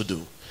is able to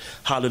do.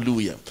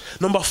 Hallelujah.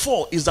 Number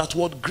 4 is that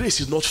what?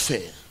 Grace is not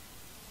fair.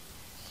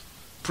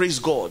 Praise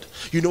God.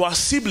 You know, our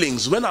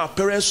siblings, when our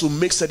parents will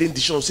make certain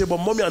decisions, say, but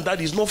mommy and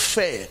daddy, it's not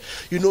fair.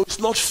 You know, it's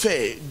not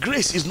fair.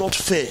 Grace is not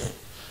fair.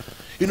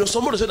 You know,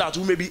 somebody said that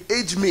we may be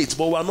age mates,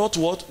 but we are not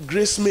what?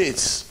 Grace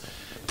mates.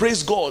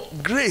 Praise God.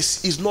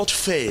 Grace is not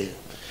fair.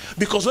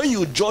 Because when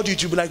you judge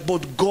it, you'll be like,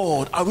 but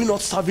God, are we not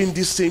serving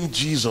this same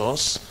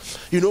Jesus?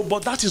 You know,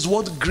 but that is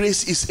what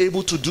grace is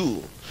able to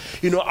do.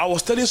 You know, I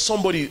was telling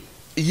somebody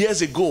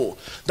years ago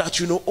that,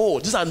 you know, oh,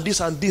 this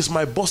and this,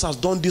 my boss has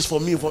done this for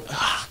me.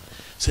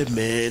 Said,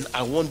 man,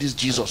 I want this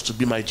Jesus to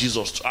be my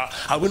Jesus.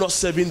 Are we not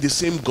serving the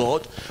same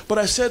God? But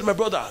I said, my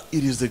brother,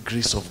 it is the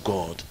grace of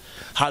God.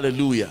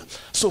 Hallelujah.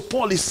 So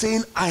Paul is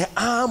saying, I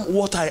am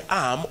what I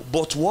am,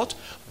 but what?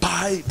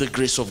 By the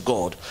grace of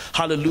God.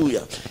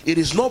 Hallelujah. It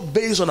is not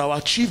based on our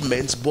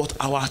achievements, but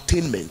our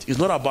attainment. It's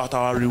not about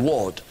our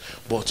reward,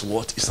 but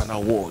what is an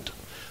award.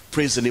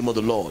 Praise the name of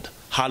the Lord.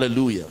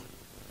 Hallelujah.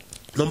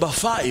 Number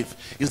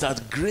 5 is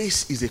that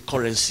grace is a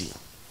currency.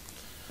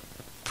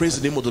 Praise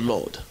the name of the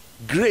Lord.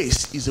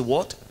 Grace is a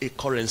what? A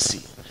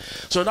currency.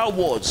 So in other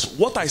words,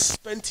 what I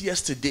spent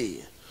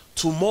yesterday,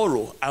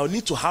 tomorrow I'll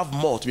need to have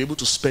more to be able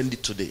to spend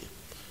it today.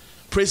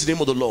 Praise the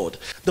name of the Lord.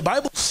 The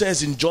Bible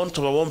says in John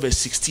 1 verse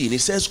 16, it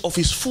says, of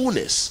his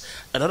fullness,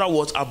 in other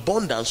words,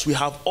 abundance, we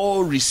have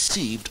all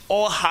received,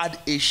 all had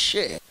a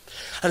share.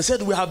 And it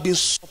said we have been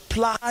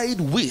supplied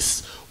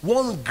with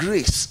one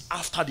grace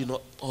after the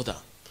other.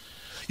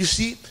 You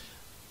see,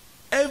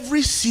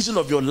 every season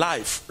of your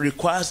life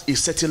requires a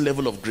certain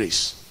level of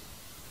grace.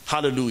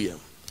 Hallelujah.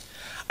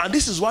 And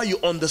this is why you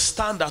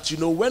understand that,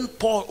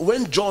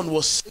 when John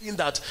was saying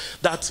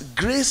that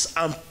grace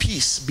and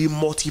peace be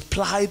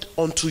multiplied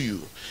unto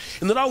you.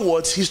 In other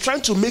words, he's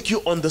trying to make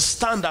you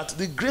understand that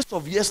the grace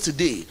of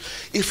yesterday,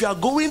 if you are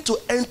going to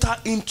enter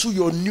into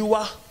your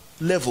newer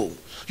level,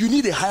 you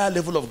need a higher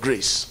level of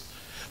grace.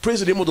 Praise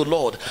the name of the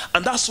Lord.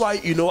 And that's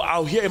why,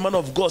 I'll hear a man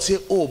of God say,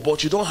 oh,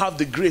 but you don't have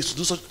the grace to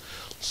do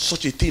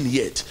such a thing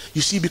yet.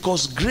 You see,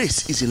 because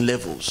grace is in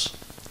levels.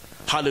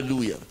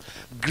 Hallelujah.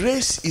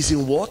 Grace is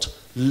in what?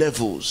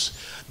 Levels.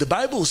 The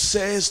Bible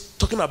says,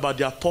 talking about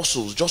the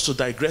apostles, just to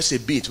digress a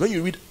bit, when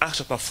you read Acts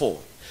chapter 4,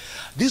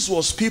 this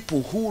was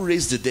people who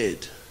raised the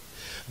dead.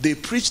 They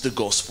preached the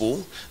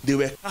gospel. They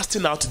were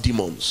casting out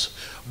demons.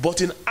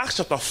 But in Acts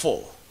chapter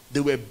 4,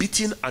 they were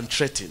beaten and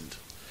threatened.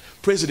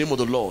 Praise the name of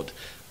the Lord.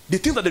 The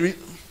thing that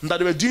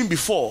they were doing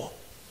before,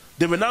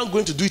 they were now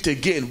going to do it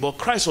again, but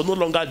Christ was no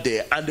longer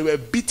there, and they were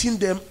beating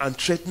them and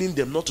threatening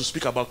them not to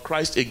speak about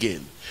Christ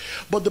again.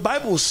 But the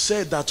Bible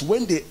said that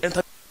when they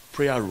entered the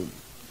prayer room,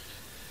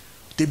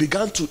 they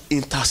began to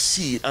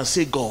intercede and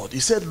say, God, he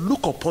said,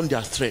 look upon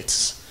their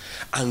threats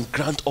and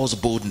grant us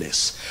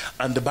boldness.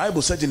 And the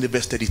Bible said in the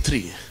verse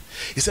 33,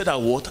 he said that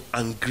what?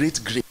 And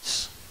great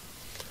grace.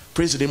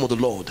 Praise the name of the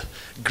Lord.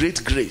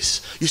 Great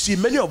grace. You see,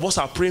 many of us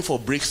are praying for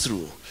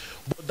breakthrough.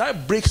 But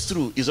that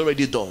breakthrough is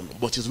already done,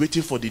 but is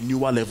waiting for the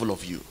newer level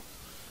of you.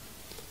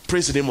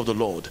 Praise the name of the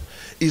Lord.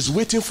 Is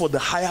waiting for the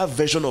higher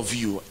version of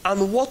you.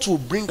 And what will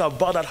bring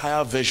about that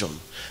higher version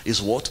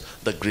is what?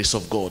 The grace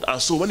of God.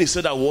 And so when he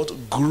said that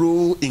what?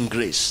 Grow in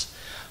grace.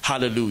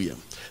 Hallelujah.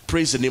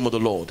 Praise the name of the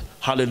Lord.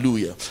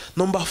 Hallelujah.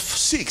 Number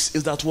 6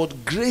 is that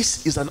what?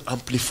 Grace is an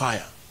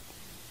amplifier.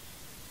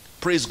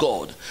 Praise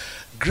God.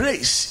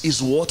 Grace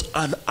is what?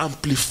 An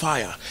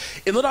amplifier.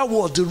 In other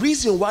words, the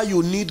reason why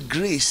you need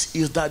grace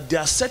is that there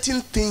are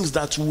certain things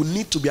that will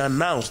need to be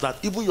announced that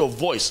even your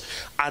voice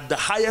at the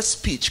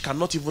highest pitch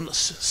cannot even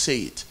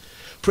say it.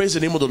 Praise the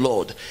name of the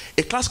Lord.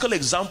 A classical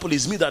example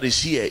is me that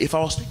is here. If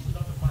I was speaking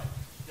without the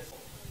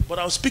mic, but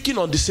I'm speaking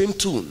on the same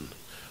tune,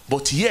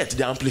 but yet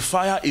the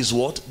amplifier is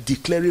what?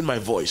 Declaring my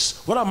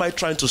voice. What am I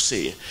trying to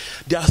say?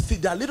 There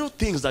are little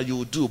things that you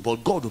will do,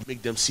 but God will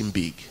make them seem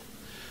big.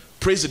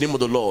 Praise the name of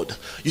the Lord.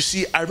 You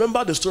see, I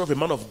remember the story of a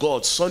man of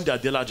God, Sunday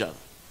Adelaja.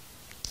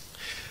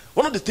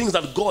 One of the things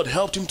that God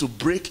helped him to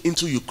break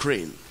into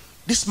Ukraine,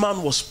 this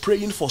man was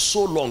praying for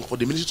so long for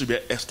the ministry to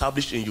be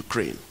established in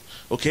Ukraine.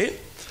 Okay?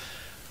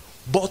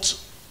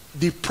 But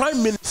the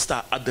prime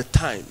minister at the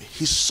time,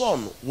 his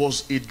son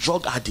was a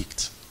drug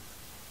addict.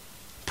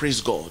 Praise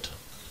God.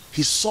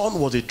 His son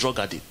was a drug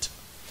addict.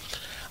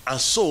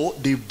 And so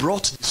they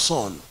brought the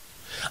son.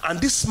 And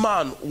this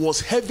man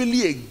was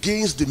heavily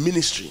against the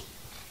ministry.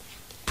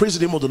 Praise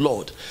the name of the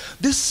Lord.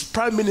 This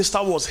prime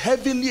minister was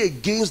heavily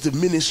against the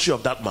ministry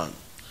of that man.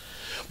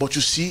 But you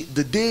see,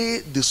 the day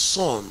the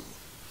son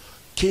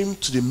came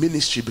to the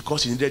ministry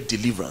because he needed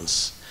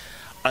deliverance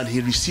and he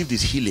received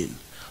his healing,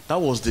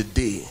 that was the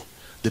day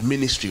the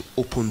ministry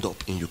opened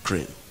up in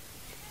Ukraine.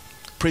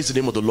 Praise the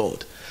name of the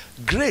Lord.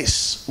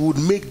 Grace would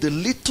make the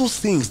little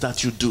things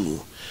that you do,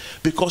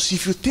 because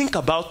if you think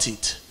about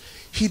it,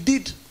 he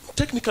did,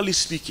 technically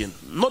speaking,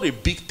 not a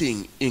big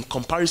thing in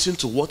comparison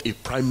to what a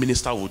prime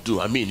minister would do.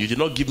 I mean, you did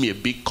not give me a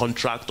big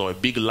contract or a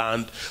big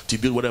land to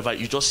build whatever.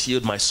 You just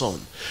healed my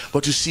son.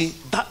 But you see,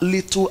 that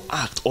little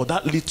act or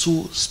that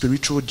little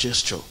spiritual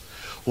gesture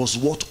was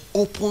what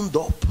opened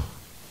up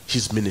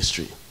his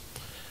ministry.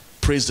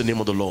 Praise the name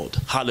of the Lord.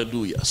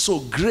 Hallelujah. So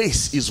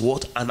grace is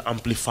what? An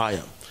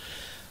amplifier.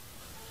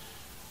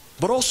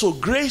 But also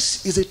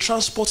grace is a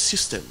transport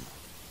system,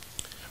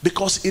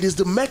 because it is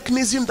the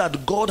mechanism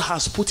that God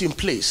has put in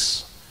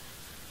place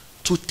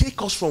to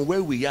take us from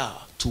where we are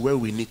to where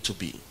we need to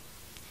be.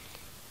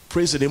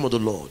 Praise the name of the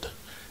Lord.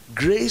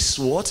 Grace,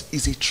 what?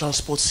 Is a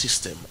transport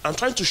system. I'm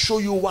trying to show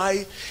you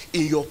why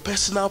in your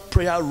personal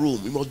prayer room,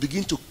 you must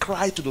begin to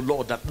cry to the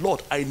Lord that,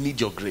 Lord, I need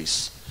your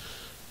grace.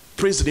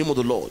 Praise the name of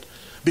the Lord.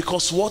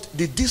 Because what?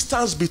 The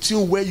distance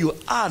between where you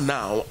are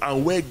now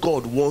and where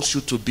God wants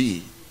you to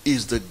be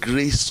is the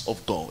grace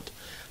of God.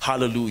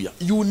 Hallelujah.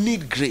 You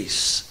need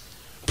grace.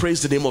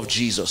 Praise the name of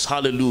Jesus.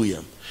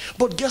 Hallelujah.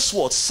 But guess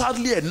what?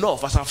 Sadly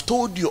enough, as I've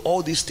told you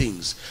all these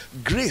things,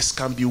 grace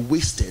can be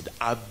wasted,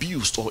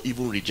 abused, or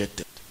even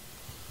rejected.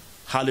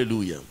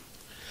 Hallelujah.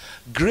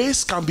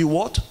 Grace can be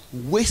what?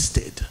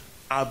 Wasted,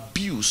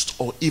 abused,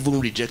 or even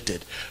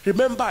rejected.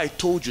 Remember, I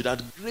told you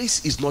that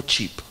grace is not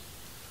cheap.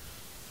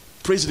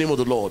 Praise the name of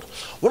the Lord.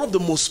 One of the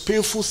most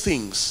painful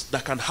things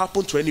that can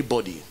happen to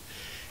anybody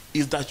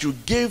is that you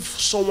gave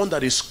someone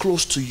that is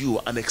close to you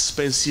an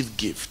expensive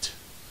gift,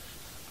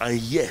 and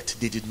yet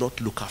they did not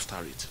look after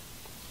it.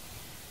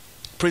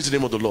 Praise the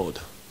name of the Lord.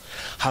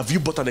 Have you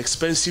bought an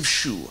expensive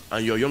shoe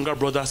and your younger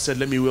brother said,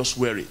 let me just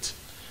wear it?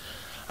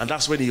 And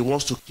that's when he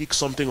wants to kick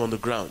something on the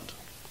ground.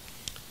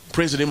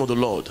 Praise the name of the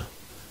Lord.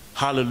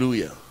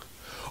 Hallelujah.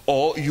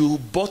 Or you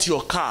bought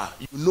your car,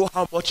 you know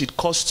how much it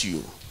cost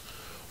you,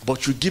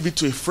 but you give it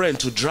to a friend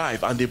to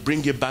drive and they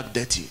bring it back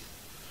dirty.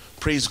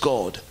 Praise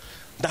God.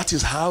 That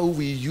is how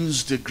we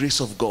use the grace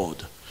of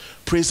God.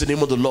 Praise the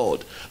name of the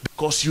Lord.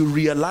 Because you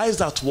realize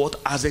that what,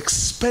 as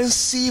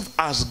expensive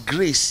as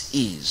grace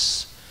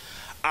is,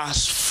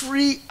 as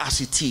free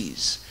as it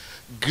is,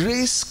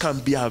 grace can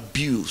be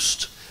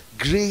abused,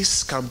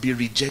 grace can be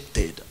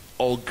rejected,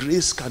 or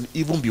grace can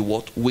even be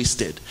what?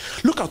 Wasted.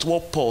 Look at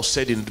what Paul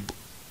said in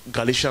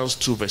Galatians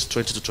 2 verse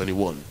 20 to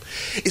 21.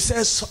 It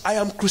says, I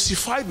am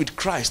crucified with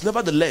Christ,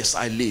 nevertheless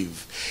I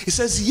live. It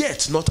says,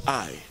 yet not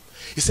I.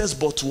 It says,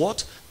 but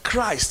what?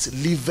 Christ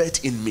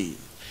liveth in me.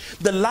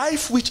 The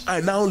life which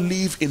I now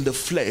live in the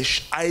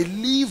flesh, I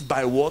live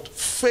by what?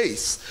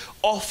 Faith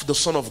of the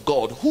Son of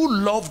God, who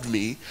loved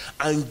me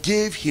and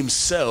gave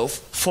himself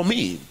for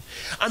me.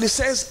 And it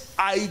says,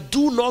 I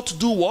do not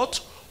do what?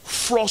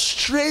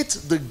 Frustrate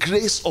the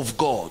grace of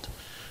God.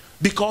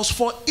 Because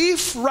for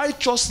if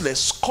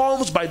righteousness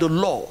comes by the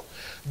law,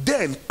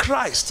 then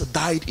Christ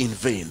died in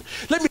vain.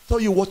 Let me tell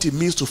you what it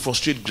means to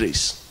frustrate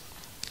grace.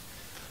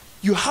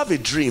 You have a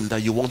dream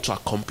that you want to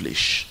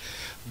accomplish.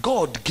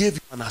 God gave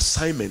you an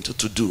assignment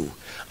to do,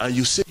 and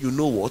you say, you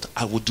know what,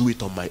 I will do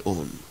it on my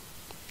own.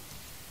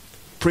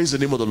 Praise the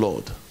name of the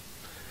Lord.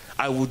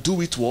 I will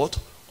do it what?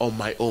 On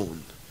my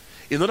own.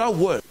 In other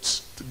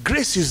words,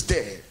 grace is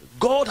there.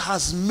 God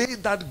has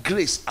made that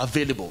grace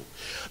available.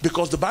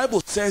 Because the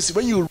Bible says,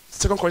 when you read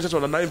 2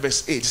 Corinthians 9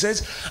 verse 8, it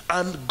says,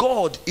 and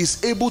God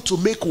is able to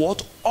make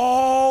what?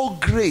 All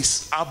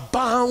grace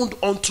abound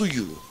unto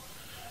you.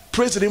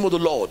 Praise the name of the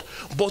Lord.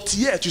 But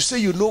yet you say,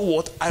 you know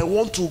what, I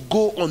want to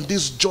go on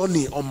this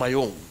journey on my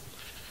own.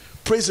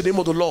 Praise the name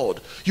of the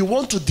Lord. You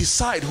want to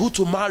decide who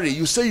to marry.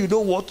 You say, you know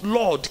what,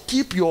 Lord,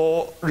 keep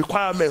your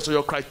requirements or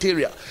your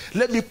criteria.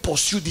 Let me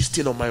pursue this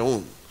thing on my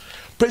own.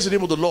 Praise the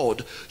name of the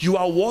Lord. You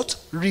are what?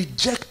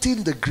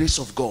 Rejecting the grace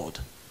of God.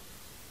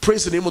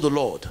 Praise the name of the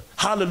Lord.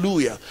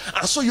 Hallelujah.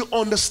 And so you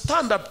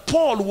understand that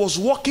Paul was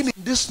walking in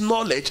this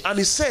knowledge, and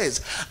he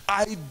says,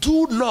 I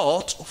do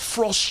not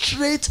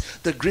frustrate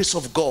the grace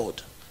of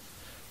God.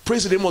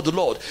 Praise the name of the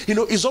Lord. You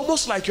know, it's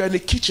almost like you're in the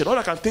kitchen. All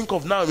I can think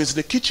of now is in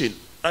the kitchen,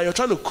 and you're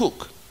trying to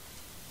cook.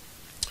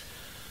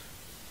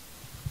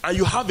 And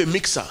you have a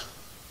mixer.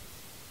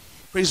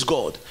 Praise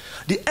God.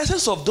 The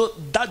essence of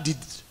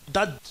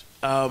that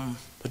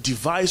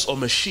device or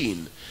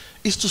machine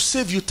is to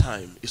save you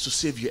time, is to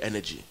save you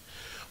energy.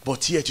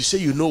 But yet you say,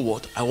 you know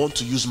what, I want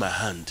to use my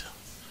hand.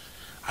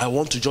 I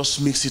want to just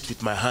mix it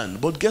with my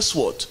hand. But guess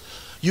what?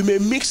 You may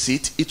mix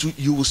it,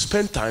 you will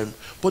spend time,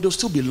 but there'll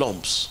still be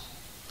lumps.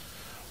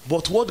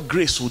 But what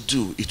grace will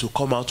do, it will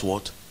come out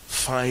what?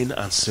 Fine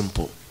and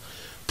simple.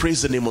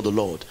 Praise the name of the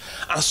Lord.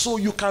 And so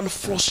you can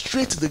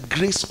frustrate the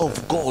grace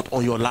of God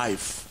on your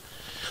life.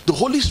 The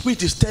Holy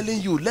Spirit is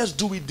telling you, let's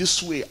do it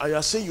this way. And you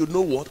are saying, you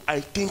know what,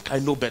 I think I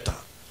know better.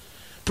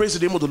 Praise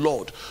the name of the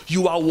Lord.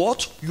 You are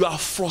what? You are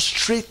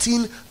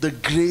frustrating the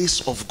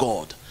grace of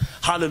God.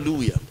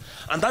 Hallelujah.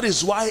 And that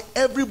is why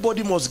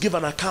everybody must give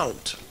an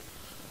account.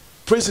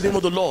 Praise the name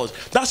of the Lord.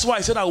 That's why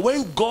I said that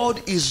when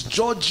God is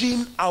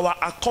judging our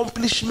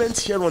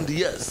accomplishments here on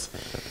the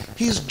earth,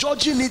 he's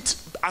judging it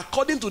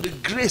according to the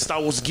grace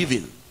that was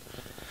given.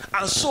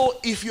 And so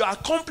if your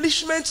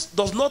accomplishment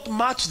does not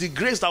match the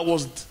grace that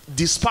was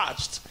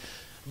dispatched,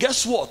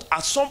 guess what?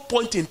 At some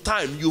point in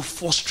time, you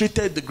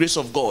frustrated the grace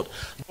of God.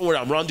 Don't worry,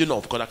 I'm rounding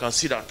up because I can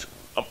see that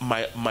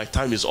my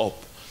time is up.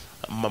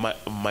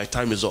 My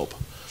time is up.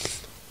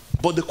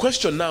 But the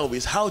question now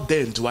is, how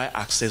then do I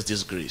access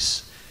this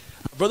grace?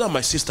 My brother and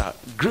my sister,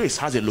 grace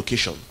has a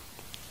location.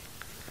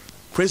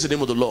 Praise the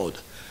name of the Lord.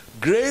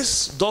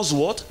 Grace does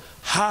what?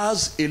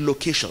 Has a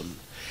location.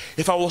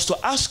 If I was to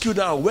ask you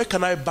now, where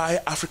can I buy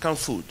African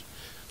food?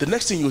 The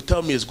next thing you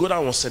tell me is go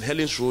down on St.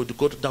 Helens Road,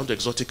 go down to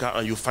Exotica,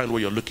 and you find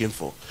what you're looking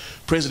for.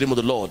 Praise the name of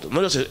the Lord.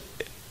 Not just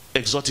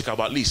Exotica,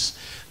 but at least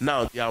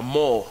now there are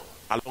more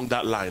along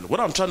that line. What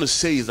I'm trying to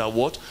say is that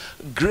what?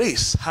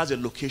 Grace has a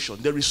location.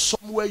 There is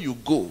somewhere you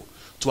go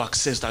to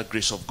access that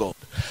grace of God.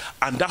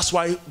 And that's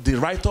why the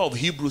writer of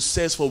Hebrews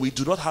says, for we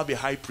do not have a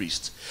high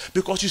priest.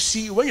 Because you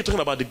see, when you're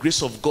talking about the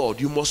grace of God,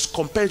 you must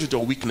compare it with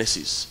your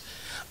weaknesses.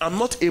 I'm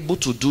not able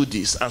to do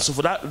this, and so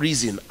for that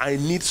reason, I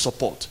need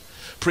support.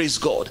 Praise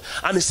God.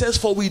 And it says,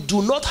 for we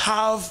do not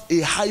have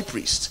a high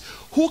priest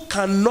who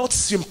cannot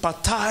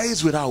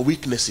sympathize with our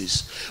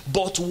weaknesses,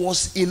 but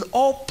was in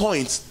all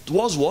points,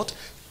 was what?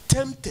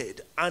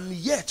 Tempted, and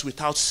yet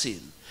without sin.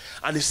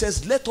 And it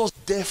says, let us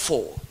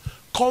therefore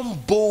come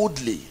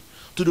boldly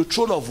to the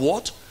throne of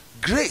what?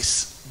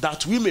 Grace,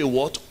 that we may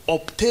what?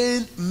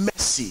 Obtain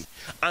mercy.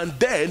 And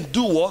then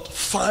do what?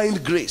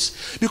 Find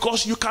grace.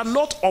 Because you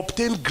cannot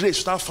obtain grace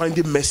without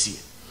finding mercy.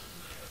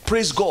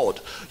 Praise God.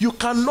 You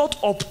cannot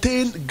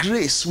obtain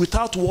grace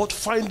without what?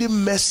 Finding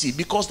mercy.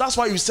 Because that's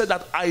why you said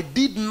that I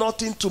did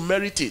nothing to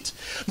merit it.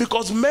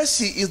 Because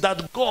mercy is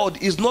that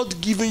God is not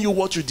giving you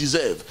what you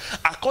deserve.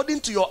 According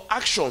to your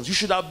actions, you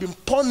should have been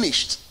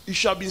punished. You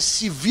should have been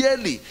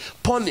severely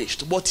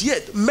punished. But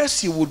yet,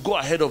 mercy would go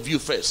ahead of you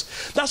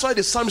first. That's why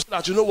the psalmist said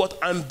that, you know what?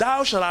 And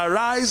thou shalt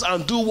arise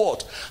and do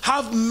what?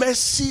 Have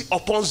mercy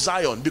upon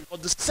Zion. Because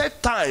the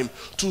set time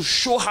to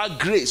show her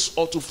grace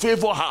or to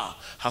favor her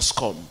has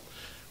come.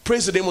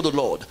 Praise the name of the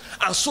Lord.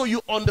 And so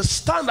you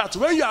understand that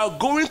when you are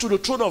going to the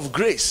throne of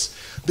grace,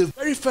 the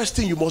very first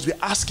thing you must be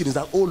asking is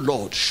that, oh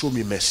Lord, show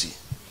me mercy.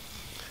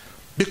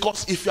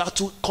 Because if you are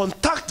to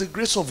contact the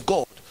grace of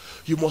God,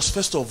 you must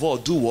first of all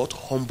do what?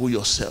 Humble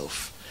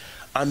yourself.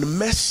 And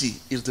mercy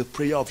is the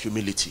prayer of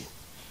humility.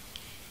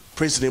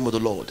 Praise the name of the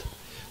Lord.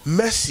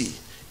 Mercy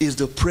is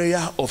the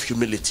prayer of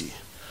humility.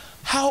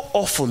 How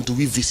often do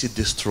we visit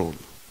this throne?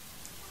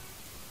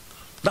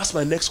 That's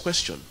my next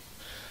question.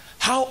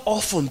 How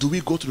often do we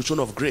go to the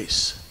throne of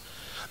grace?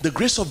 The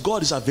grace of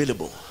God is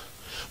available,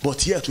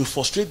 but yet we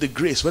frustrate the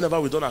grace whenever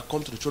we don't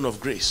come to the throne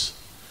of grace.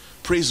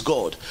 Praise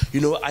God.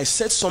 You know, I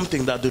said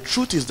something that the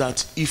truth is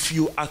that if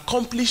you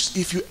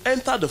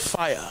enter the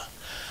fire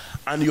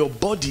and your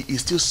body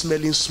is still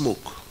smelling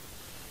smoke,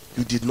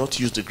 you did not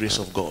use the grace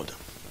of God.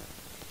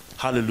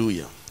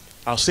 Hallelujah.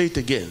 I'll say it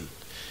again.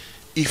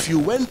 If you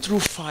went through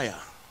fire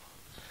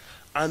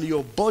and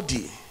your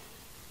body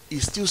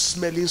is still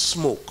smelling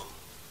smoke,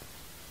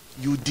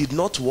 you did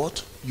not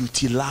what?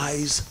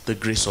 Utilize the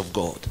grace of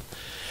God.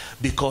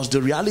 Because the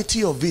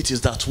reality of it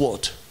is that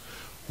what?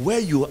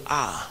 Where you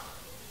are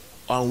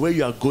and where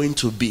you are going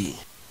to be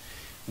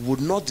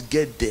would not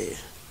get there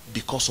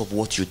because of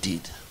what you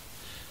did.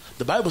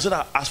 The Bible said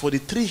that as for the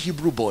 3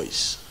 Hebrew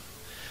boys,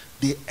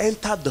 they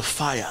entered the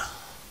fire,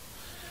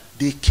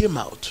 they came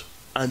out,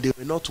 and they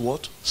were not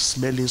what?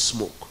 Smelling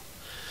smoke.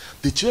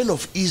 The children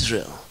of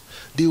Israel,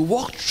 they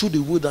walked through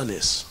the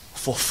wilderness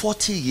for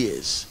 40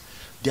 years.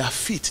 Their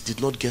feet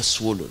did not get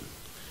swollen.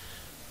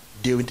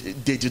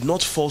 They did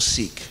not fall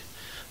sick.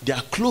 Their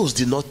clothes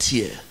did not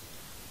tear.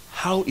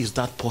 How is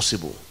that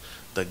possible?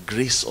 The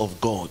grace of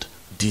God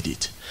did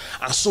it.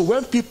 And so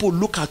when people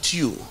look at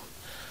you,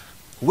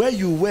 where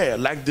you were,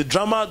 like the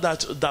drama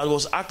that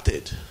was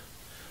acted,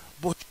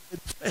 but you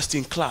were first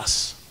in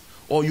class,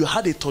 or you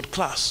had a third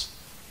class,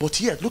 but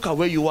yet look at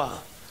where you are.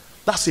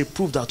 That's a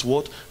proof that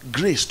what?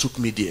 Grace took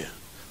me there.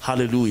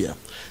 Hallelujah.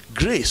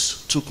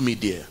 Grace took me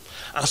there.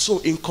 And so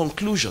in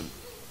conclusion,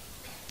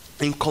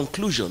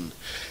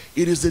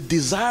 it is the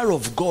desire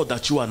of God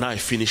that you and I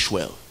finish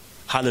well.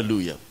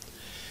 Hallelujah.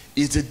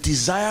 It's the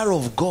desire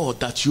of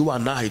God that you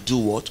and I do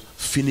what?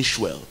 Finish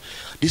well.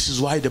 This is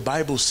why the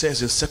Bible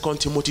says in 2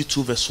 Timothy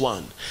 2 verse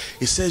 1,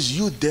 it says,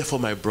 you therefore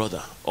my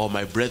brother or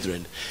my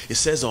brethren, it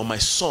says, or my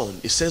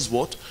son, it says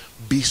what?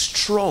 Be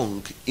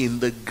strong in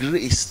the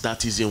grace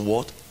that is in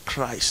what?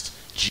 Christ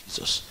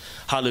Jesus.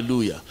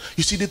 Hallelujah.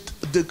 You see,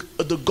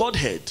 the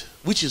Godhead,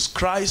 which is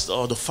Christ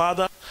or the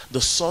Father, the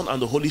Son, and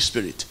the Holy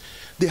Spirit,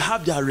 they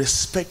have their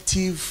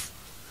respective,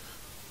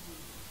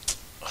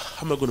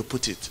 how am I going to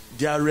put it?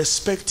 Their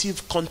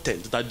respective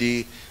content that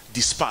they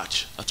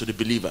dispatch to the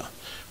believer.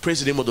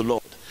 Praise the name of the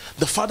Lord.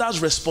 The Father's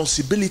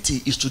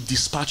responsibility is to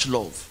dispatch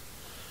love.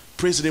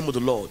 Praise the name of the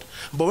Lord.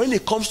 But when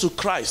it comes to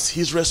Christ,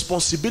 his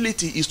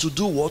responsibility is to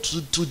do what?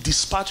 To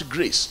dispatch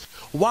grace.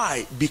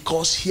 Why?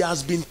 Because he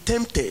has been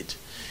tempted.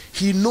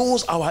 He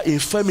knows our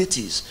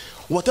infirmities.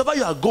 Whatever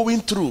you are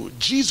going through,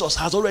 Jesus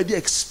has already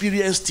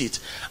experienced it.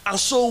 And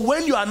so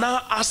when you are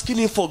now asking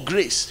him for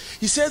grace,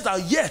 he says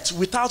that yet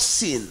without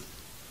sin,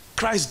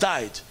 Christ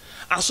died.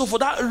 And so for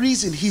that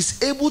reason,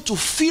 he's able to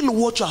feel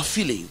what you are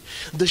feeling,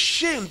 the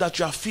shame that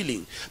you are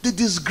feeling, the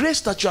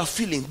disgrace that you are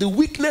feeling, the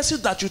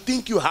weaknesses that you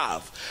think you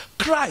have.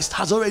 Christ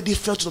has already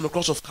felt it on the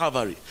cross of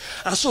Calvary.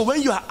 And so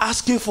when you are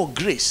asking for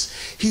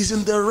grace, he's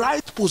in the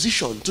right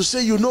position to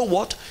say, you know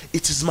what?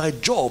 It is my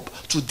job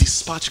to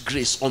dispatch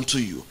grace unto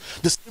you.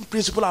 The same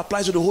principle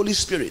applies to the Holy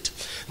Spirit.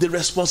 The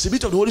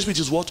responsibility of the Holy Spirit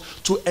is what?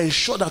 To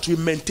ensure that we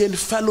maintain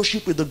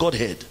fellowship with the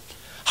Godhead.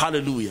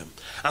 Hallelujah.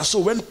 And so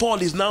when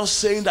Paul is now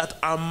saying that,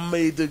 and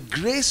may the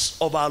grace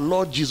of our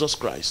Lord Jesus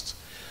Christ,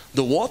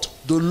 the what?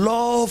 The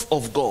love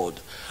of God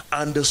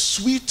and the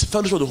sweet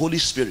fellowship of the Holy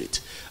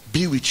Spirit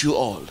be with you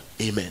all.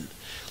 Amen.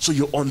 So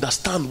you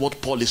understand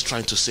what Paul is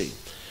trying to say.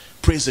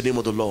 Praise the name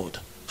of the Lord.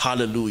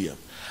 Hallelujah.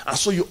 And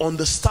so you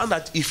understand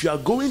that if you are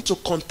going to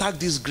contact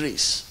this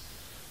grace,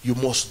 you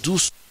must do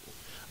so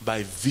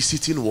by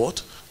visiting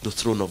what? The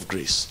throne of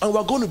grace. And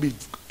we're going to be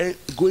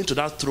going to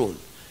that throne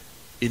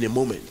in a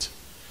moment.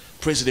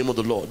 Praise the name of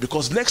the Lord.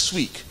 Because next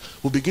week,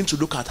 we'll begin to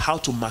look at how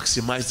to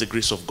maximize the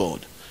grace of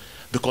God.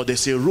 Because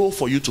there's a role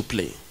for you to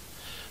play.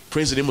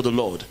 Praise the name of the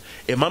Lord.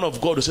 A man of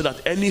God will say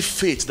that any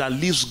faith that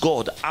leaves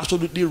God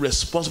absolutely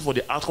responsible for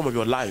the outcome of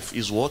your life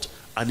is what?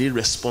 An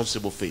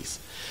irresponsible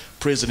faith.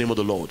 Praise the name of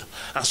the Lord.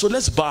 And so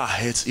let's bow our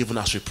heads even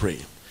as we pray.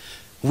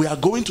 We are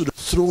going to the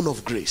throne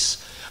of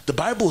grace. The The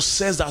Bible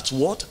says that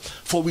what?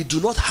 For we do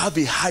not have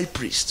a high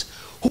priest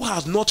who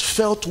has not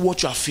felt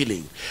what you are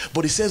feeling.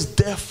 But it says,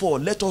 therefore,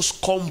 let us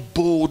come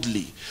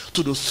boldly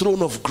to the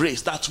throne of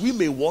grace, that we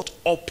may what?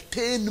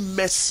 Obtain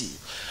mercy.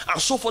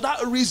 And so for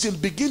that reason,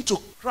 begin to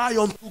cry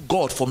unto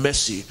God for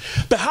mercy.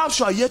 Perhaps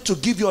you are yet to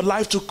give your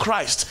life to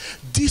Christ.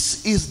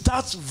 This is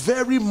that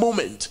very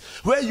moment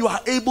where you are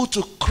able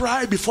to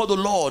cry before the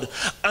Lord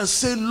and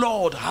say,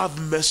 Lord, have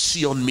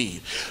mercy on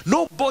me.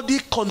 Nobody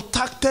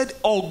contacted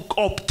or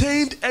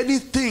obtained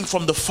anything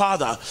from the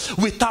Father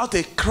without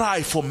a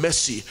cry for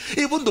mercy.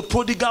 Even the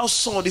prodigal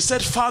son, he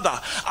said, Father,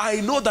 I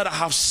know that I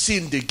have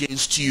sinned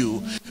against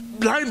you.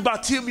 Blind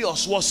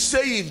Bartimaeus was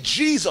saying,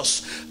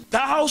 Jesus,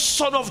 thou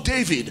son of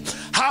David,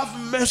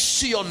 have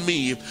mercy on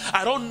me.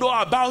 I don't know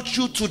about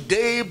you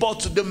today, but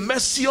the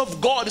mercy of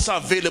God is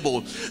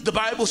available. The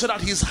Bible said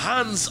that his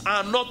hands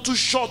are not too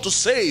short to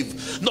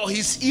save, nor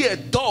his ear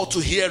dull to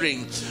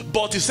hearing.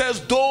 But it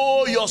says,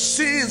 though your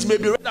sins may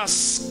be red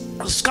as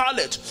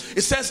scarlet,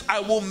 it says, I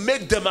will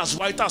make them as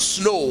white as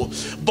snow.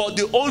 But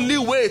the only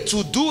way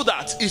to do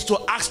that is to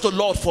ask the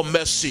Lord for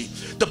mercy.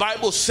 The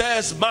Bible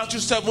says, Matthew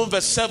 7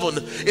 verse 7,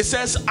 it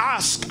says,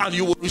 ask and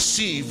you will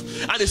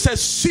receive. And it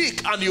says,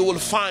 seek and you will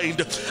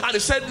find. And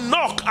it said,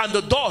 knock and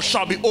the door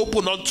shall be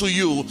opened unto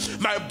you.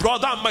 My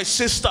brother and my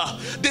sister,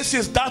 this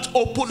is that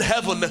open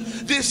heaven.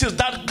 This is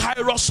that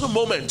kairos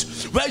moment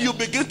where you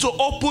begin to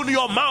open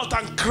your mouth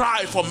and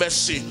cry for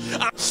mercy.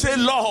 And say,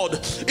 Lord,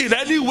 in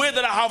any way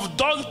that I have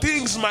done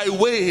things my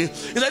way,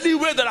 in any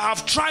way that I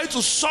have tried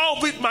to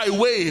solve it my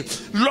way,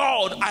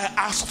 Lord, I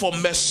ask for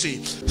mercy.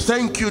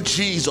 Thank you,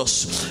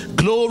 Jesus.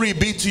 Glory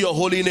be to your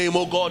holy name,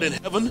 O God in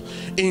heaven.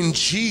 In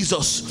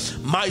Jesus'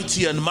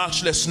 mighty and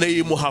matchless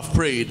name we have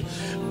prayed.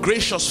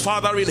 Gracious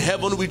Father in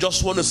heaven, we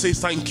just want to say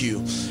thank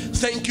you.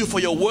 Thank you for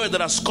your word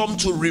that has come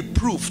to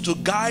reproof, to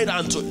guide,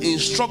 and to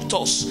instruct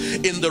us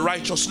in the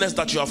righteousness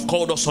that you have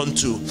called us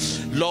unto.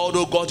 Lord,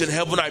 oh God in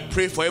heaven, I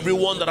pray for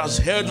everyone that has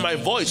heard my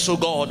voice, oh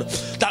God,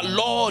 that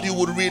Lord, you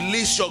would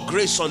release your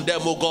grace on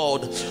them, oh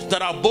God,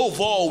 that above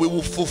all we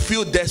will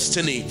fulfill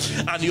destiny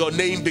and your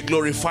name be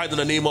glorified in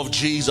the name of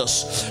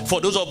Jesus.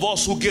 For those of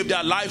us who gave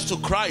their lives to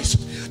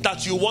Christ,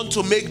 that you want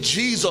to make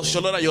Jesus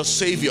your Lord and your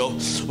Savior,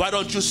 why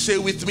don't you say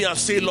with me and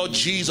say, Lord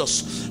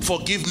Jesus,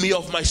 forgive me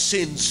of my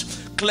sins.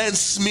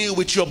 Cleanse me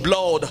with your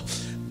blood.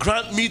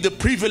 Grant me the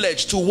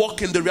privilege to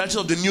walk in the reality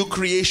of the new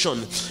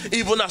creation,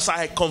 even as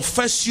I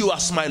confess you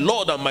as my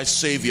Lord and my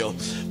Savior.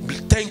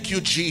 Thank you,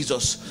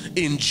 Jesus.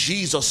 In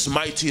Jesus'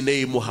 mighty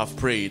name we have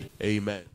prayed. Amen.